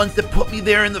guys are the ones that put me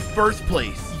there in the first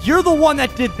place. You're the one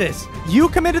that did this. You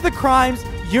committed the crimes.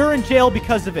 You're in jail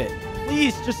because of it.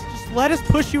 Please, just let us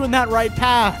push you in that right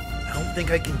path. I don't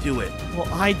think I can do it. Well,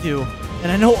 I do.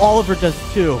 And I know Oliver does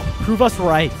too. Prove us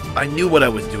right. I knew what I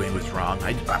was doing was wrong.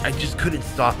 I just couldn't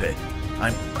stop it.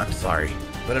 I'm sorry.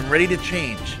 But I'm ready to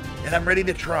change. And I'm ready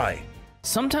to try.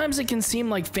 Sometimes it can seem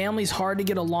like family's hard to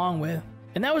get along with.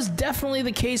 And that was definitely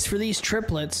the case for these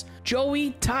triplets,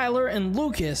 Joey, Tyler, and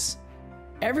Lucas.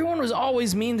 Everyone was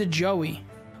always mean to Joey.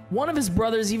 One of his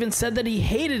brothers even said that he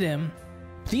hated him.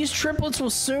 These triplets will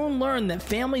soon learn that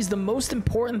family's the most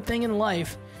important thing in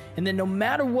life, and that no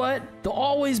matter what, they'll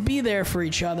always be there for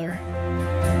each other.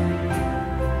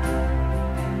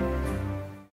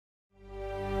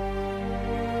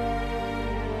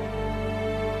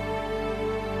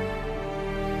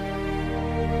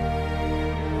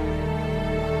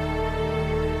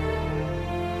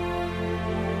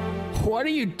 What are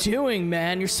you doing,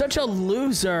 man? You're such a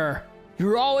loser.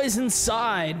 You're always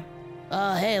inside.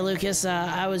 Hey, Lucas,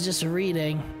 I was just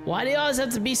reading. Why do you always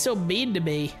have to be so mean to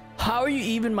me? How are you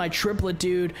even my triplet,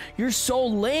 dude? You're so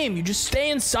lame. You just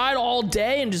stay inside all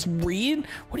day and just read?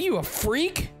 What are you, a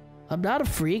freak? I'm not a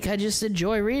freak. I just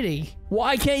enjoy reading.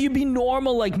 Why can't you be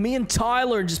normal like me and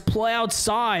Tyler and just play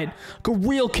outside like a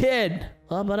real kid?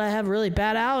 Well, but I have really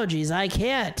bad allergies. I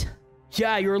can't.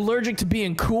 Yeah, you're allergic to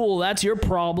being cool. That's your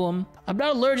problem. I'm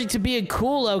not allergic to being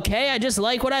cool, okay? I just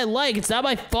like what I like. It's not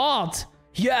my fault.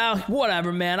 Yeah,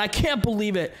 whatever, man. I can't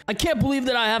believe it. I can't believe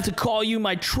that I have to call you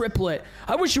my triplet.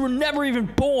 I wish you were never even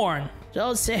born.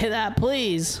 Don't say that,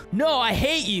 please. No, I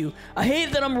hate you. I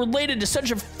hate that I'm related to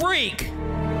such a freak.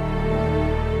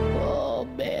 Oh,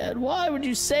 man. Why would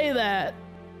you say that?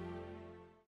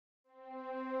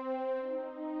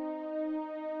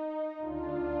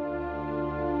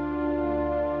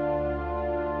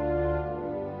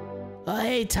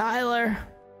 Hey, Tyler.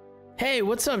 Hey,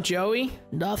 what's up, Joey?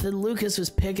 Nothing. Lucas was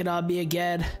picking on me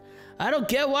again. I don't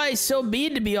get why he's so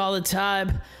mean to me all the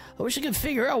time. I wish I could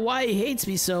figure out why he hates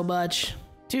me so much.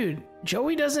 Dude,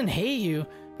 Joey doesn't hate you,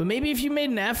 but maybe if you made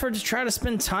an effort to try to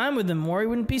spend time with him more, he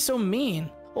wouldn't be so mean.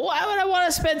 Why would I want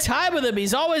to spend time with him?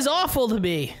 He's always awful to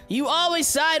me. You always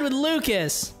side with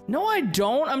Lucas. No, I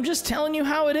don't. I'm just telling you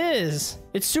how it is.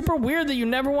 It's super weird that you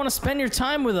never want to spend your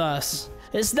time with us.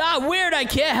 It's not weird, I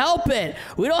can't help it.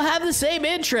 We don't have the same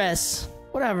interests.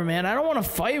 Whatever, man, I don't want to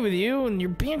fight with you, and you're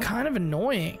being kind of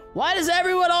annoying. Why does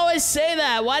everyone always say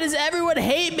that? Why does everyone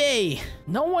hate me?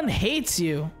 No one hates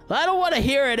you. I don't want to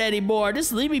hear it anymore.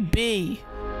 Just leave me be.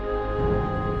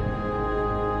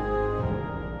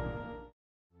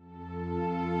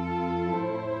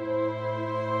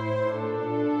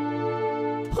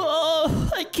 Oh,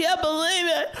 I can't believe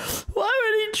it. Why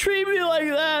would he treat me like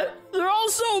that? They're all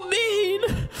so mean.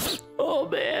 Oh,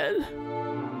 man.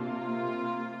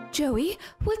 Joey,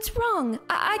 what's wrong?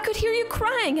 I could hear you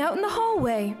crying out in the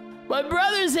hallway. My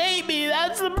brothers hate me.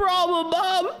 That's the problem,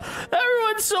 Mom.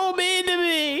 Everyone's so mean to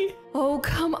me. Oh,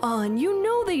 come on. You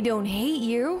know they don't hate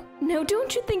you. Now,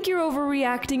 don't you think you're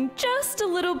overreacting just a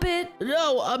little bit?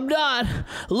 No, I'm not.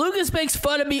 Lucas makes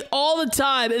fun of me all the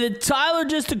time, and then Tyler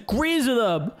just agrees with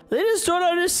him. They just don't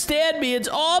understand me. It's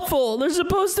awful. They're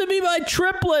supposed to be my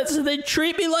triplets, and they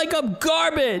treat me like I'm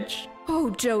garbage. Oh,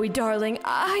 Joey, darling,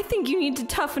 I think you need to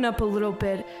toughen up a little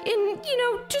bit. And,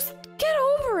 just get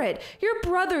over it. You're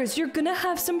brothers. You're gonna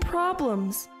have some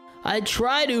problems. I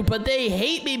try to, but they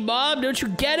hate me, Mom. Don't you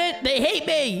get it? They hate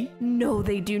me. No,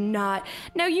 they do not.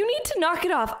 Now, you need to knock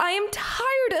it off. I am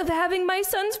tired of having my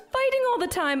sons fighting all the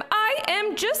time. I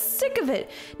am just sick of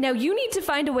it. Now, you need to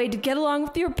find a way to get along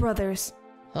with your brothers.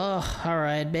 Oh, all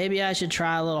right. Maybe I should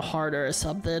try a little harder or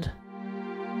something.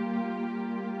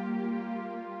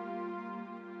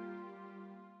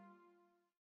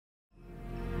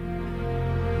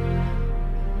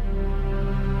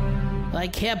 I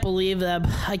can't believe them.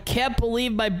 I can't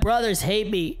believe my brothers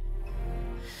hate me.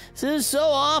 This is so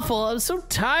awful. I'm so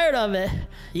tired of it.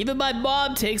 Even my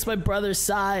mom takes my brother's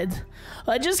side.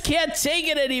 I just can't take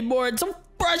it anymore. It's so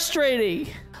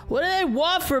frustrating. What do they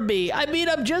want from me? I mean,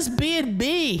 I'm just being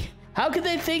me. How can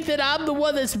they think that I'm the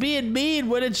one that's being mean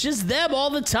when it's just them all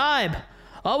the time?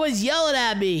 Always yelling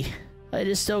at me. I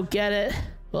just don't get it.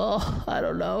 Well, I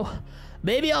don't know.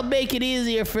 Maybe I'll make it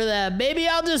easier for them. Maybe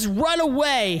I'll just run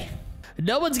away.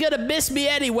 No one's gonna miss me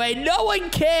anyway. No one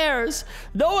cares.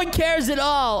 No one cares at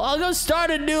all. I'll go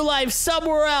start a new life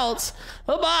somewhere else.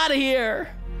 I'm out of here.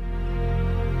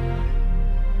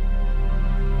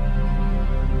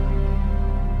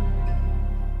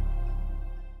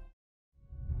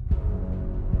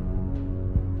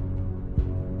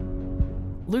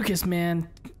 Lucas, man,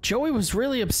 Joey was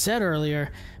really upset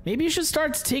earlier. Maybe you should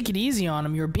start to take it easy on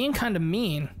him. You're being kind of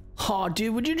mean. Oh,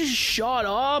 dude, would you just shut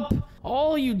up?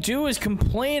 All you do is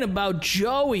complain about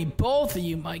Joey, both of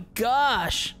you, my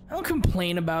gosh. I don't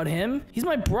complain about him. He's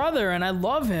my brother and I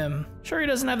love him. Sure, he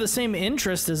doesn't have the same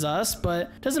interest as us,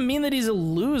 but doesn't mean that he's a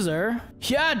loser.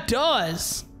 Yeah, it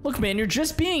does. Look, man, you're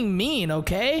just being mean,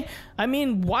 okay? I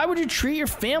mean, why would you treat your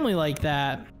family like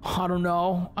that? I don't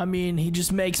know. I mean, he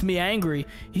just makes me angry.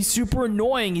 He's super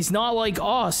annoying. He's not like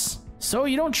us. So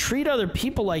you don't treat other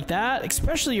people like that,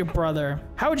 especially your brother.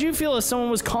 How would you feel if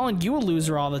someone was calling you a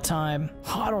loser all the time?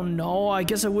 I don't know. I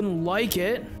guess I wouldn't like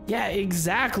it. Yeah,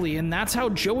 exactly. And that's how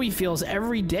Joey feels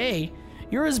every day.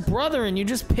 You're his brother and you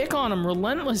just pick on him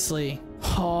relentlessly.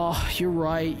 Oh, you're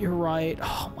right. You're right.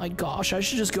 Oh my gosh, I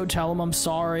should just go tell him I'm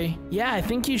sorry. Yeah, I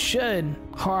think you should.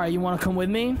 All right, you want to come with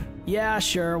me? Yeah,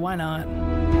 sure. Why not?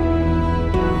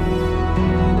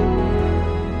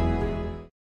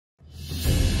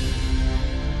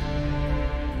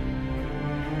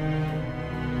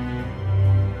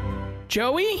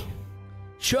 Joey?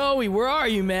 Joey, where are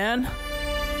you, man?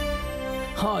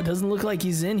 Oh, it doesn't look like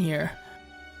he's in here.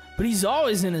 But he's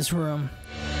always in his room.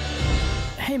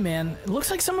 Hey, man, it looks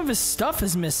like some of his stuff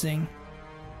is missing.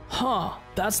 Huh,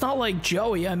 that's not like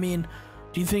Joey. I mean,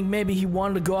 do you think maybe he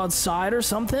wanted to go outside or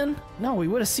something? No, we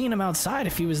would have seen him outside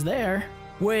if he was there.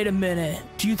 Wait a minute.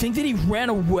 Do you think that he ran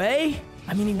away?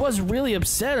 I mean, he was really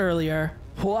upset earlier.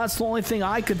 Well, that's the only thing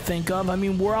I could think of. I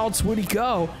mean, where else would he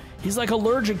go? He's like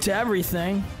allergic to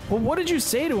everything. Well, what did you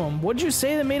say to him? What did you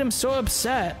say that made him so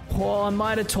upset? Well, I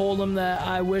might have told him that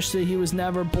I wish that he was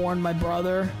never born my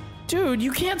brother. Dude,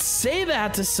 you can't say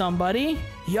that to somebody.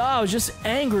 Yeah, I was just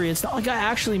angry. It's not like I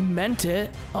actually meant it.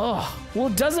 Ugh. Well,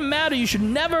 it doesn't matter. You should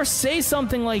never say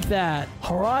something like that.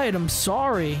 All right, I'm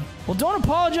sorry. Well, don't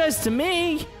apologize to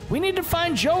me. We need to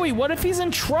find Joey. What if he's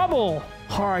in trouble?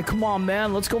 All right, come on,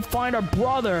 man. Let's go find our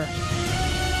brother.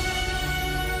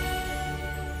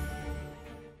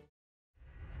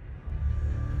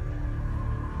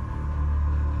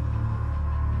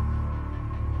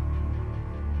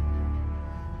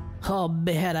 Oh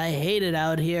man, I hate it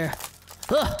out here.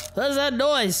 Ugh, what's that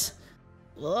noise?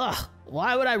 Ugh,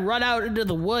 why would I run out into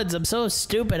the woods? I'm so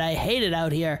stupid. I hate it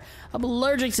out here. I'm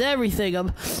allergic to everything.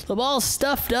 I'm all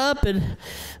stuffed up and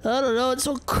I don't know, it's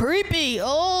so creepy.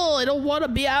 Oh, I don't want to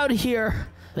be out here.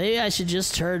 Maybe I should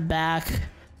just turn back.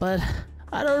 But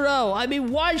I don't know. I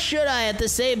mean, why should I at the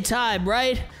same time,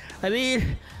 right? I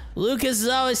mean, Lucas is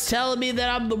always telling me that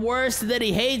I'm the worst and that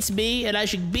he hates me and I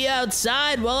should be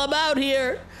outside. Well, I'm out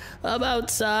here. I'm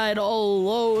outside all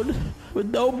alone with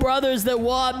no brothers that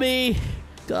want me.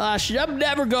 Gosh, I'm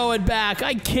never going back.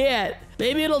 I can't.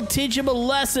 Maybe it'll teach him a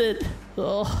lesson.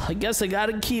 Oh, I guess I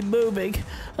gotta keep moving.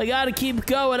 I gotta keep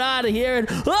going out of here and...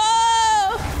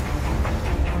 Oh!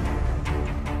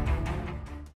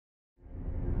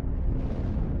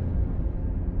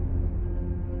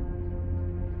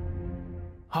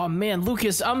 Oh man,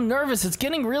 Lucas, I'm nervous. It's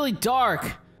getting really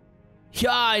dark.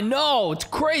 Yeah, I know. It's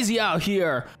crazy out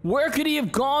here. Where could he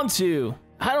have gone to?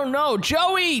 I don't know.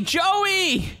 Joey!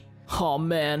 Joey! Oh,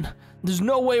 man. There's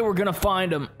no way we're gonna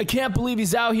find him. I can't believe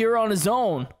he's out here on his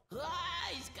own.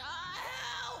 Guys,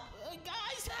 help!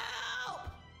 Guys, help!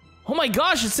 Oh my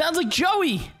gosh, it sounds like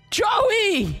Joey!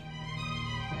 Joey!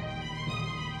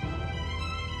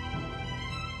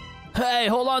 Hey,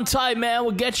 hold on tight, man.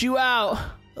 We'll get you out.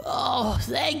 Oh,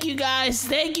 thank you, guys.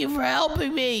 Thank you for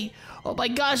helping me. Oh my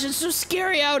gosh, it's so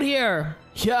scary out here.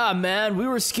 Yeah, man, we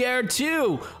were scared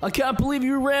too. I can't believe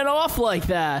you ran off like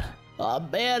that. Oh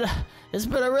man, it's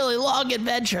been a really long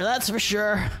adventure, that's for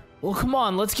sure. Well, come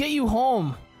on, let's get you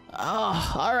home.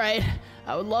 Oh, all right.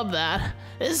 I would love that.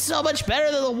 This is so much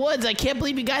better than the woods. I can't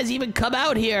believe you guys even come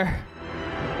out here.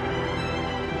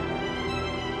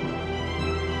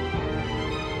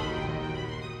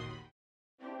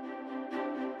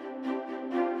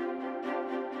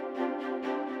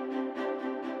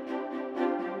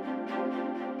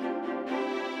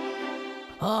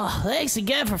 Oh, thanks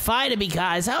again for finding me,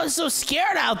 guys. I was so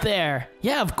scared out there.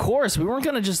 Yeah, of course. We weren't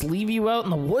gonna just leave you out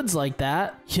in the woods like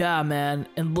that. Yeah, man.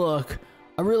 And look,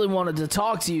 I really wanted to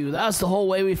talk to you. That's the whole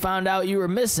way we found out you were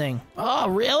missing. Oh,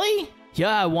 really?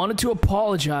 Yeah, I wanted to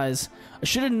apologize. I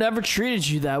should have never treated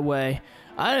you that way.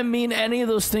 I didn't mean any of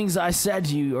those things I said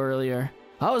to you earlier.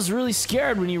 I was really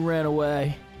scared when you ran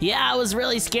away. Yeah, I was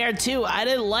really scared too. I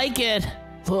didn't like it.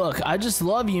 Look, I just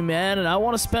love you, man, and I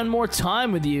want to spend more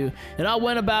time with you. And I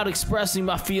went about expressing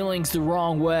my feelings the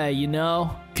wrong way, you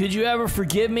know? Could you ever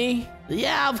forgive me?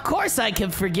 Yeah, of course I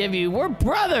can forgive you. We're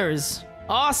brothers.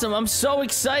 Awesome, I'm so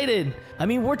excited. I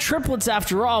mean, we're triplets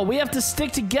after all. We have to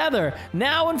stick together,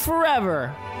 now and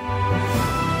forever.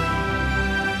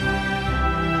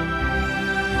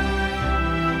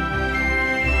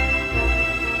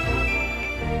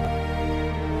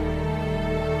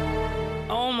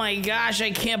 Oh my gosh,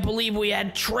 I can't believe we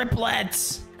had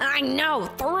triplets. I know,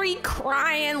 3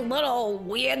 crying little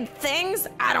weird things.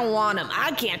 I don't want them.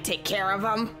 I can't take care of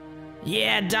them.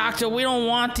 Yeah, doctor, we don't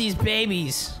want these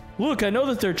babies. Look, I know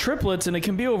that they're triplets and it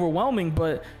can be overwhelming,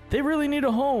 but they really need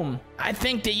a home. I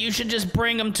think that you should just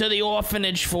bring them to the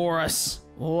orphanage for us.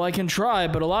 Well, I can try,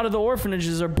 but a lot of the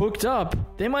orphanages are booked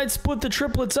up. They might split the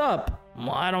triplets up. Well,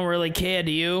 I don't really care,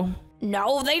 do you?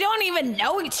 No, they don't even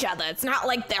know each other. It's not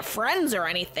like they're friends or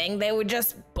anything. They were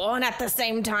just born at the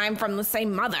same time from the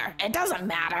same mother. It doesn't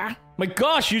matter. My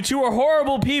gosh, you two are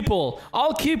horrible people.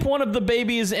 I'll keep one of the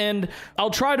babies and I'll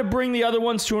try to bring the other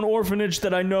ones to an orphanage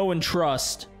that I know and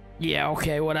trust. Yeah,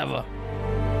 okay, whatever.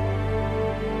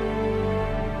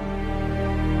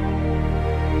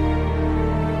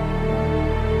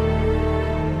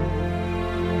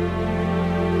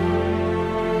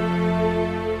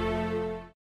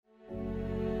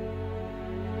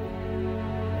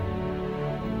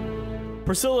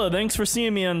 Priscilla, thanks for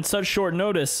seeing me on such short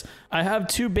notice. I have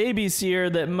 2 babies here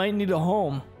that might need a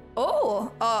home.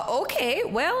 Oh, okay.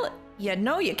 Well,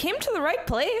 you came to the right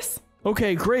place.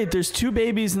 Okay, great. There's 2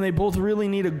 babies and they both really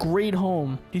need a great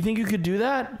home. Do you think you could do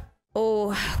that?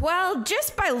 Oh, well,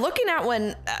 just by looking at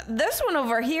this one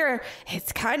over here,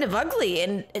 it's kind of ugly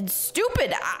and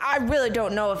stupid. I really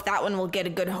don't know if that one will get a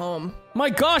good home.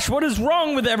 My gosh, what is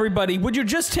wrong with everybody? Would you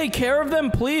just take care of them,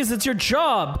 please? It's your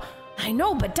job. I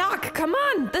know, but Doc, come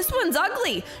on. This one's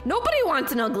ugly. Nobody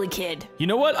wants an ugly kid. You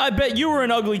know what? I bet you were an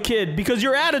ugly kid because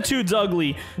your attitude's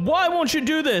ugly. Why won't you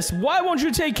do this? Why won't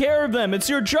you take care of them? It's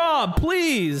your job,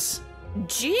 please.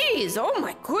 Jeez, oh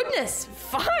my goodness.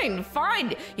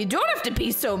 Fine. You don't have to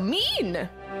be so mean.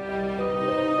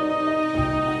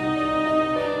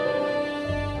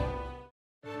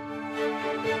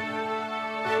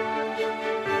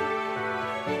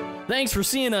 Thanks for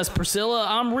seeing us, Priscilla.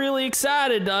 I'm really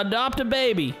excited to adopt a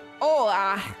baby.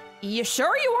 Oh, you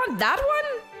sure you want that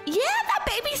one? Yeah, that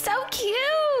baby's so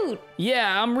cute.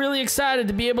 Yeah, I'm really excited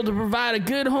to be able to provide a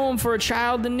good home for a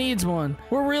child that needs one.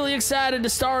 We're really excited to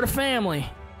start a family.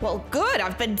 Well, good.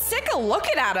 I've been sick of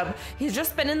looking at him. He's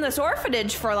just been in this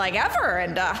orphanage for like ever,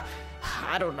 and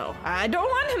I don't know. I don't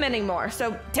want him anymore,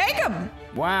 so take him.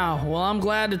 Wow, well, I'm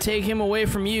glad to take him away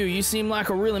from you. You seem like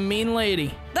a really mean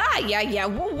lady. Yeah,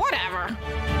 whatever.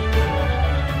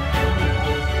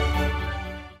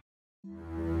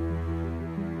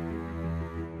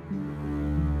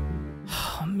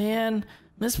 Oh, man.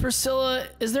 Miss Priscilla,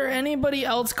 is there anybody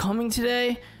else coming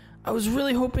today? I was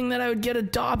really hoping that I would get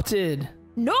adopted.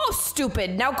 No,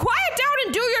 stupid. Now quiet down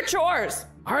and do your chores.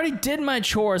 I already did my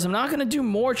chores. I'm not gonna do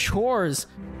more chores.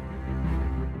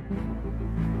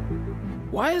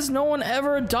 Why has no one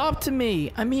ever adopted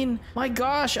me? I mean, my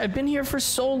gosh, I've been here for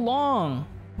so long.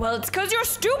 Well, it's because you're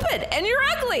stupid and you're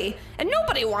ugly, and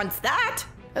nobody wants that.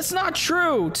 That's not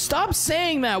true. Stop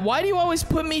saying that. Why do you always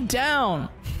put me down?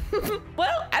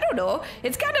 Well, I don't know.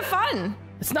 It's kind of fun.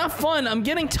 It's not fun. I'm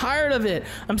getting tired of it.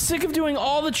 I'm sick of doing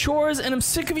all the chores, and I'm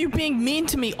sick of you being mean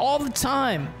to me all the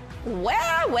time.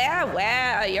 Well,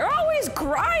 you're always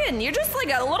crying. You're just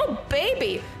like a little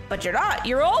baby, but you're not.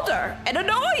 You're older and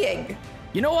annoying.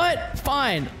 You know what?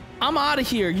 Fine. I'm out of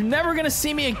here. You're never gonna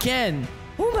see me again.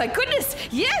 Oh my goodness.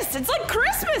 Yes, it's like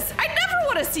Christmas. I never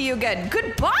want to see you again.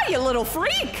 Goodbye, you little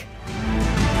freak.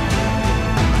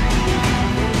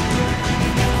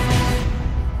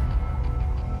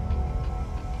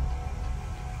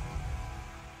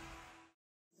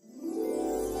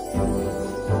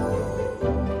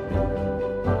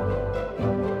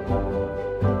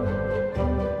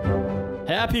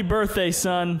 Happy birthday,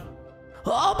 son.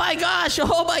 Oh my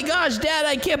gosh, Dad,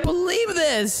 I can't believe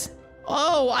this.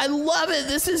 Oh, I love it.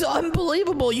 This is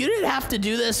unbelievable. You didn't have to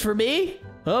do this for me.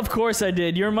 Of course I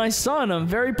did. You're my son. I'm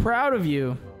very proud of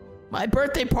you. My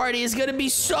birthday party is gonna be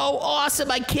so awesome.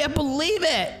 I can't believe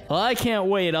it. Well, I can't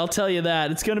wait. I'll tell you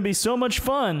that. It's gonna be so much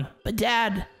fun. But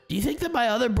Dad, do you think that my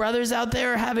other brothers out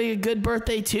there are having a good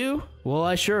birthday too? Well,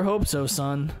 I sure hope so,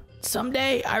 son.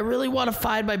 Someday, I really want to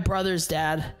find my brothers,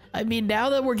 Dad. I mean, now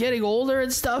that we're getting older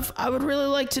and stuff, I would really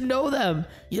like to know them.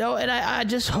 You know, and I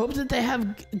just hope that they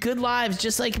have good lives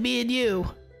just like me and you.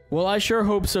 Well, I sure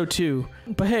hope so too.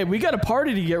 But hey, we got a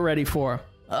party to get ready for.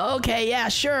 Okay, yeah,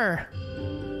 sure.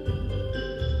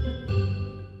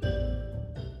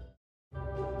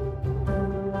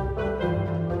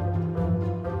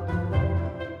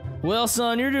 Well,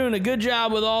 son, you're doing a good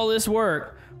job with all this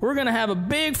work. We're gonna have a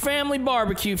big family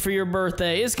barbecue for your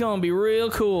birthday. It's gonna be real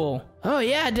cool. Oh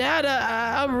yeah, Dad,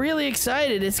 I'm really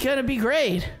excited. It's gonna be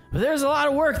great. But there's a lot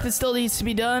of work that still needs to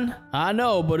be done. I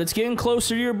know, but it's getting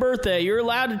closer to your birthday. You're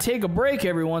allowed to take a break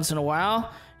every once in a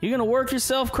while. You're gonna work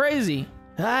yourself crazy.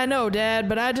 I know, Dad,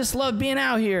 but I just love being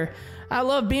out here. I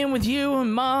love being with you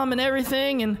and Mom and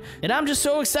everything, and I'm just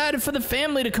so excited for the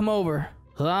family to come over.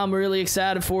 Well, I'm really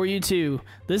excited for you too.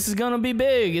 This is gonna be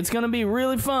big. It's gonna be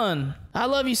really fun. I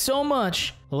love you so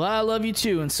much. Well, I love you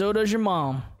too, and so does your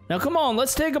mom. Now come on,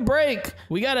 let's take a break.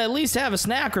 We gotta at least have a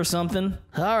snack or something.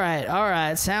 All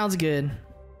right, sounds good.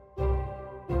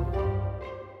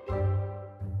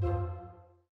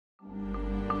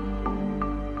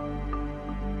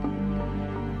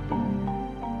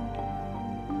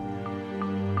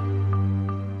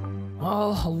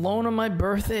 All alone on my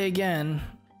birthday again.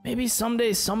 Maybe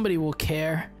someday somebody will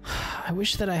care. I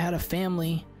wish that I had a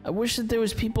family. I wish that there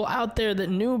was people out there that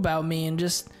knew about me and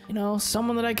just, you know,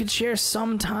 someone that I could share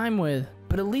some time with.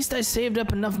 But at least I saved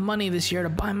up enough money this year to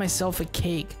buy myself a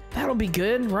cake. That'll be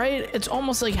good, right? It's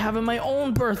almost like having my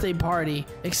own birthday party,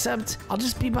 except I'll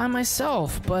just be by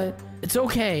myself, but it's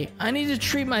okay. I need to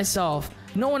treat myself.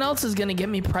 If no one else is gonna get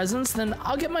me presents, then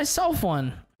I'll get myself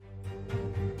one.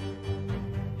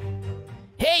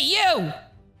 Hey, you!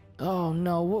 Oh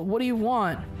no, what do you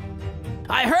want?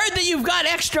 I heard that you've got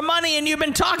extra money and you've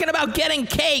been talking about getting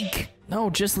cake! No,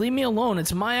 just leave me alone.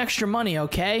 It's my extra money,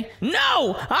 okay?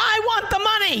 No! I want the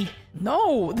money!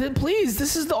 No, please,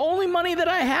 this is the only money that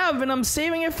I have and I'm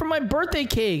saving it for my birthday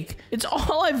cake. It's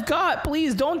all I've got.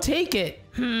 Please, don't take it.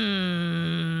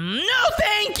 No,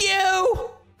 thank you!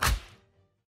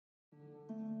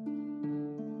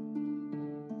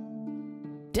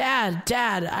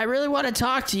 Dad, I really want to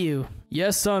talk to you.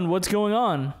 Yes, son, what's going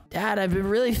on? Dad, I've been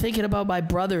really thinking about my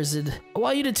brothers, and I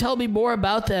want you to tell me more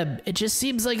about them. It just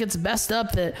seems like it's messed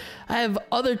up that I have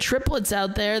other triplets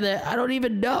out there that I don't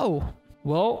even know.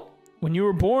 Well, when you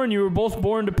were both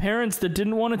born to parents that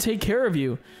didn't want to take care of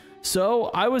you. So,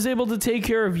 I was able to take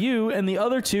care of you, and the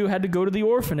other two had to go to the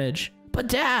orphanage. But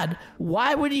Dad,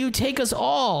 why would you take us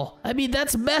all? I mean,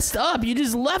 that's messed up. You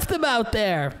just left them out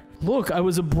there. Look, I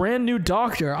was a brand new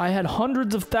doctor. I had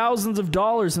hundreds of thousands of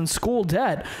dollars in school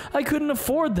debt. I couldn't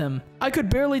afford them. I could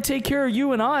barely take care of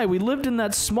you and I. We lived in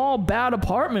that small, bad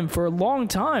apartment for a long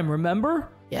time, remember?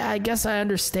 Yeah, I guess I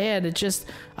understand. It just,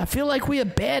 I feel like we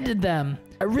abandoned them.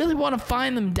 I really want to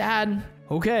find them, Dad.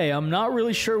 Okay, I'm not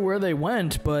really sure where they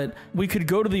went, but we could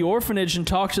go to the orphanage and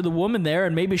talk to the woman there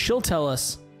and maybe she'll tell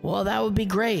us. Well, that would be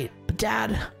great. But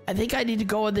Dad, I think I need to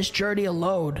go on this journey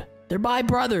alone. They're my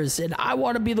brothers, and I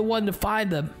want to be the one to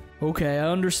find them. Okay, I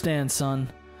understand,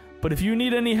 son. But if you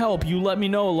need any help, you let me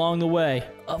know along the way.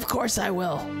 Of course I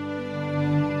will.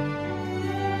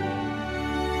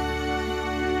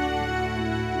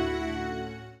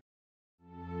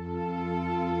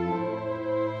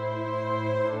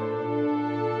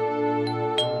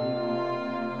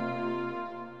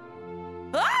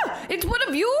 Ah! It's one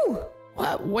of you!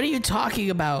 What are you talking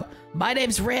about? My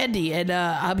name's Randy, and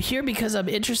I'm here because I'm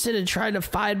interested in trying to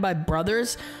find my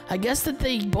brothers. I guess that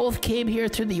they both came here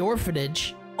through the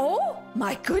orphanage. Oh,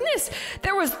 my goodness!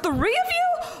 There was 3 of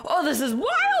you? Oh, this is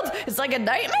wild! It's like a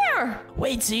nightmare!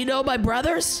 Wait, so you know my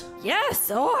brothers?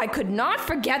 Yes, oh, I could not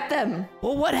forget them.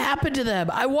 Well, what happened to them?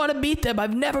 I want to meet them.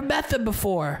 I've never met them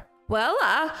before. Well,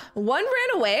 one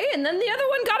ran away, and then the other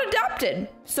one got adopted.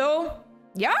 So,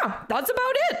 yeah, that's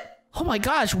about it. Oh my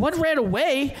gosh, one ran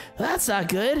away? That's not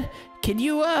good. Can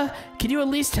you at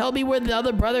least tell me where the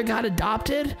other brother got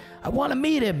adopted? I want to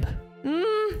meet him.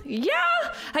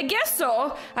 Yeah, I guess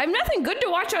so. I have nothing good to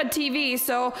watch on TV,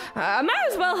 so I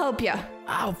might as well help you.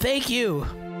 Oh, thank you.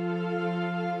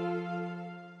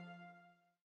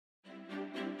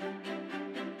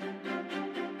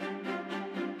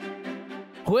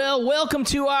 Well, welcome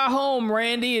to our home,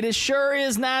 Randy. It sure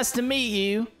is nice to meet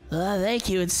you. Thank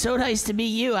you. It's so nice to meet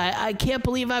you. I can't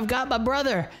believe I've got my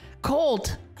brother,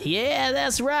 Colt. Yeah,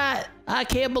 that's right. I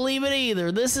can't believe it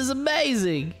either. This is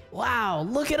amazing. Wow,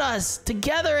 look at us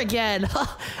together again.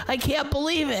 I can't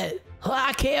believe it.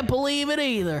 I can't believe it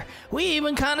either. We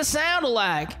even kind of sound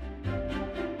alike.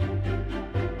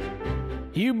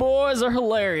 You boys are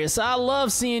hilarious. I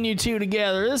love seeing you two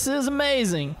together. This is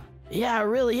amazing. Yeah, it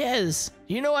really is.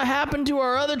 You know what happened to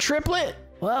our other triplet?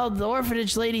 Well, the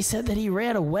orphanage lady said that he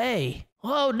ran away.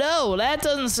 Oh no, that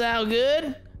doesn't sound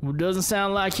good. Well, doesn't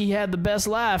sound like he had the best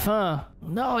life, huh?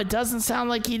 No, it doesn't sound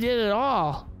like he did at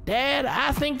all. Dad,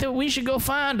 I think that we should go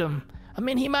find him. I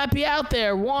mean, he might be out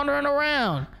there wandering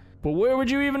around. But where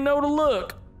would you even know to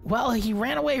look? Well, he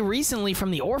ran away recently from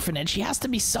the orphanage. He has to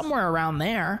be somewhere around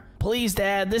there. Please,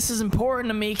 Dad, this is important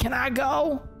to me. Can I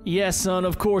go? Yes, son,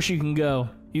 of course you can go.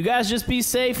 You guys just be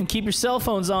safe and keep your cell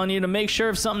phones on you to make sure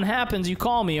if something happens, you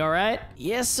call me, all right?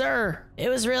 Yes, sir. It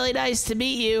was really nice to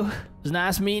meet you. It was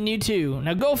nice meeting you too.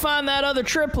 Now go find that other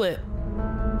triplet.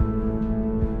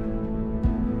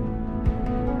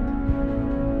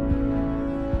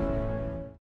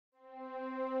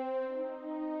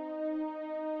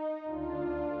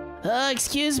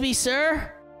 Excuse me,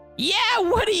 sir? Yeah,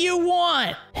 what do you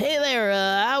want? Hey there,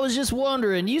 I was just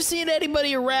wondering, you seen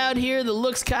anybody around here that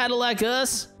looks kinda like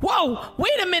us? Whoa,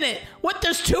 wait a minute. What,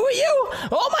 there's 2 of you?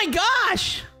 Oh my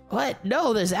gosh. What?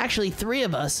 No, there's actually 3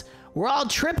 of us. We're all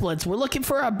triplets. We're looking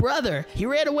for our brother. He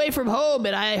ran away from home,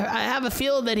 and I have a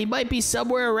feeling that he might be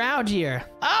somewhere around here.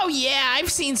 Oh yeah,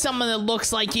 I've seen someone that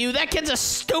looks like you. That kid's a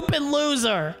stupid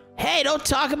loser. Hey, don't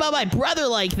talk about my brother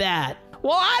like that.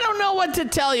 Well, I don't know what to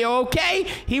tell you, okay?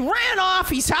 He ran off.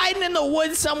 He's hiding in the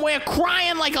woods somewhere,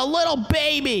 crying like a little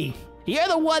baby. You're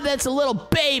the one that's a little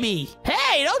baby.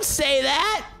 Hey, don't say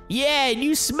that. Yeah, and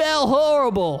you smell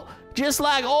horrible. Just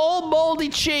like old moldy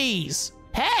cheese.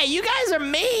 Hey, you guys are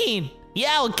mean.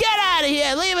 Yeah, well, get out of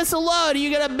here. Leave us alone.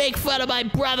 You're gonna make fun of my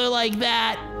brother like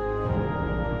that.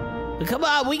 Come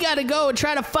on, we gotta go and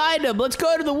try to find him. Let's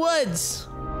go to the woods.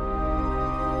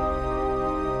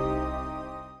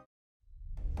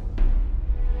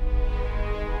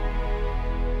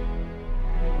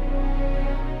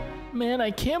 Man,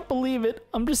 I can't believe it.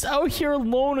 I'm just out here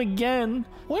alone again.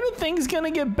 When are things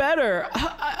gonna get better?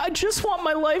 I just want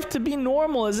my life to be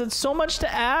normal. Is it so much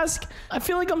to ask? I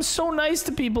feel like I'm so nice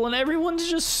to people and everyone's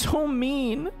just so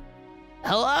mean.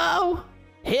 Hello?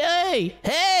 Hey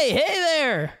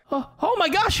there. Oh my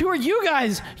gosh, who are you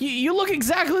guys? You look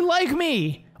exactly like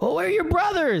me. Well, we're your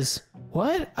brothers.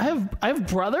 What? I have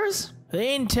brothers? They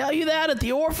didn't tell you that at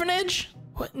the orphanage?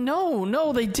 What?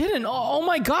 No, they didn't. Oh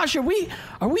my gosh, are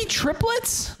we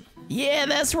triplets? Yeah,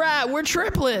 that's right. We're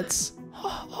triplets.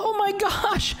 Oh my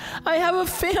gosh, I have a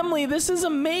family. This is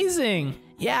amazing.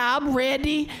 Yeah, I'm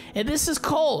Randy, and this is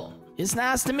Colt. It's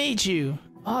nice to meet you.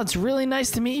 Oh, it's really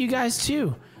nice to meet you guys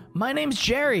too. My name's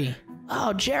Jerry.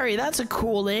 Oh, Jerry, that's a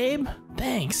cool name.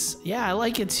 Thanks. Yeah, I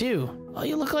like it too. Oh,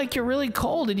 you look like you're really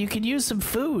cold and you could use some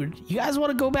food. You guys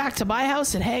want to go back to my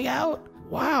house and hang out?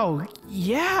 Wow,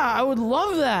 yeah, I would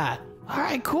love that. All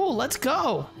right, cool, let's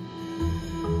go.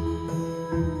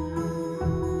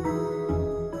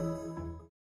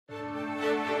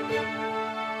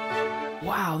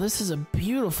 Wow, this is a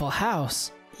beautiful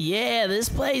house. Yeah, this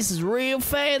place is real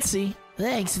fancy.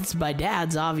 Thanks, it's my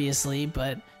dad's obviously,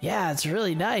 but yeah, it's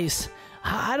really nice.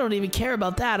 I don't even care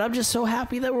about that. I'm just so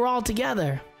happy that we're all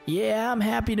together. Yeah, I'm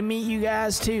happy to meet you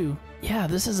guys too. Yeah,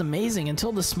 this is amazing.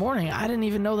 Until this morning, I didn't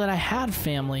even know that I had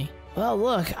family. Well,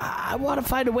 look, I want to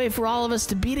find a way for all of us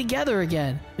to be together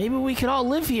again. Maybe we could all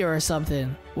live here or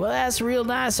something. Well, that's a real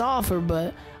nice offer,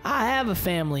 but I have a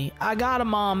family. I got a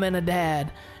mom and a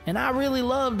dad, and I really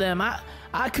love them.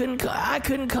 I couldn't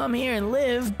come here and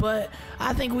live, but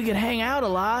I think we could hang out a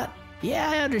lot. Yeah,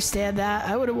 I understand that.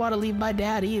 I wouldn't want to leave my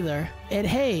dad either. And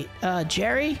hey,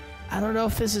 Jerry, I don't know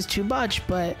if this is too much,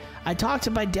 but I talked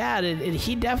to my dad, and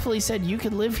he definitely said you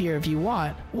could live here if you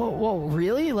want. Whoa,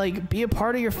 really? Like, be a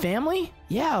part of your family?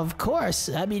 Yeah, of course.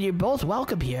 I mean, you're both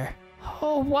welcome here.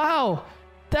 Oh, wow.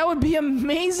 That would be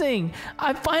amazing.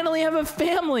 I finally have a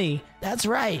family. That's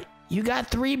right. You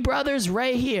got 3 brothers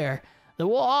right here. That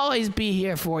will always be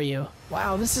here for you.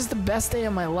 Wow, this is the best day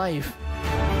of my life.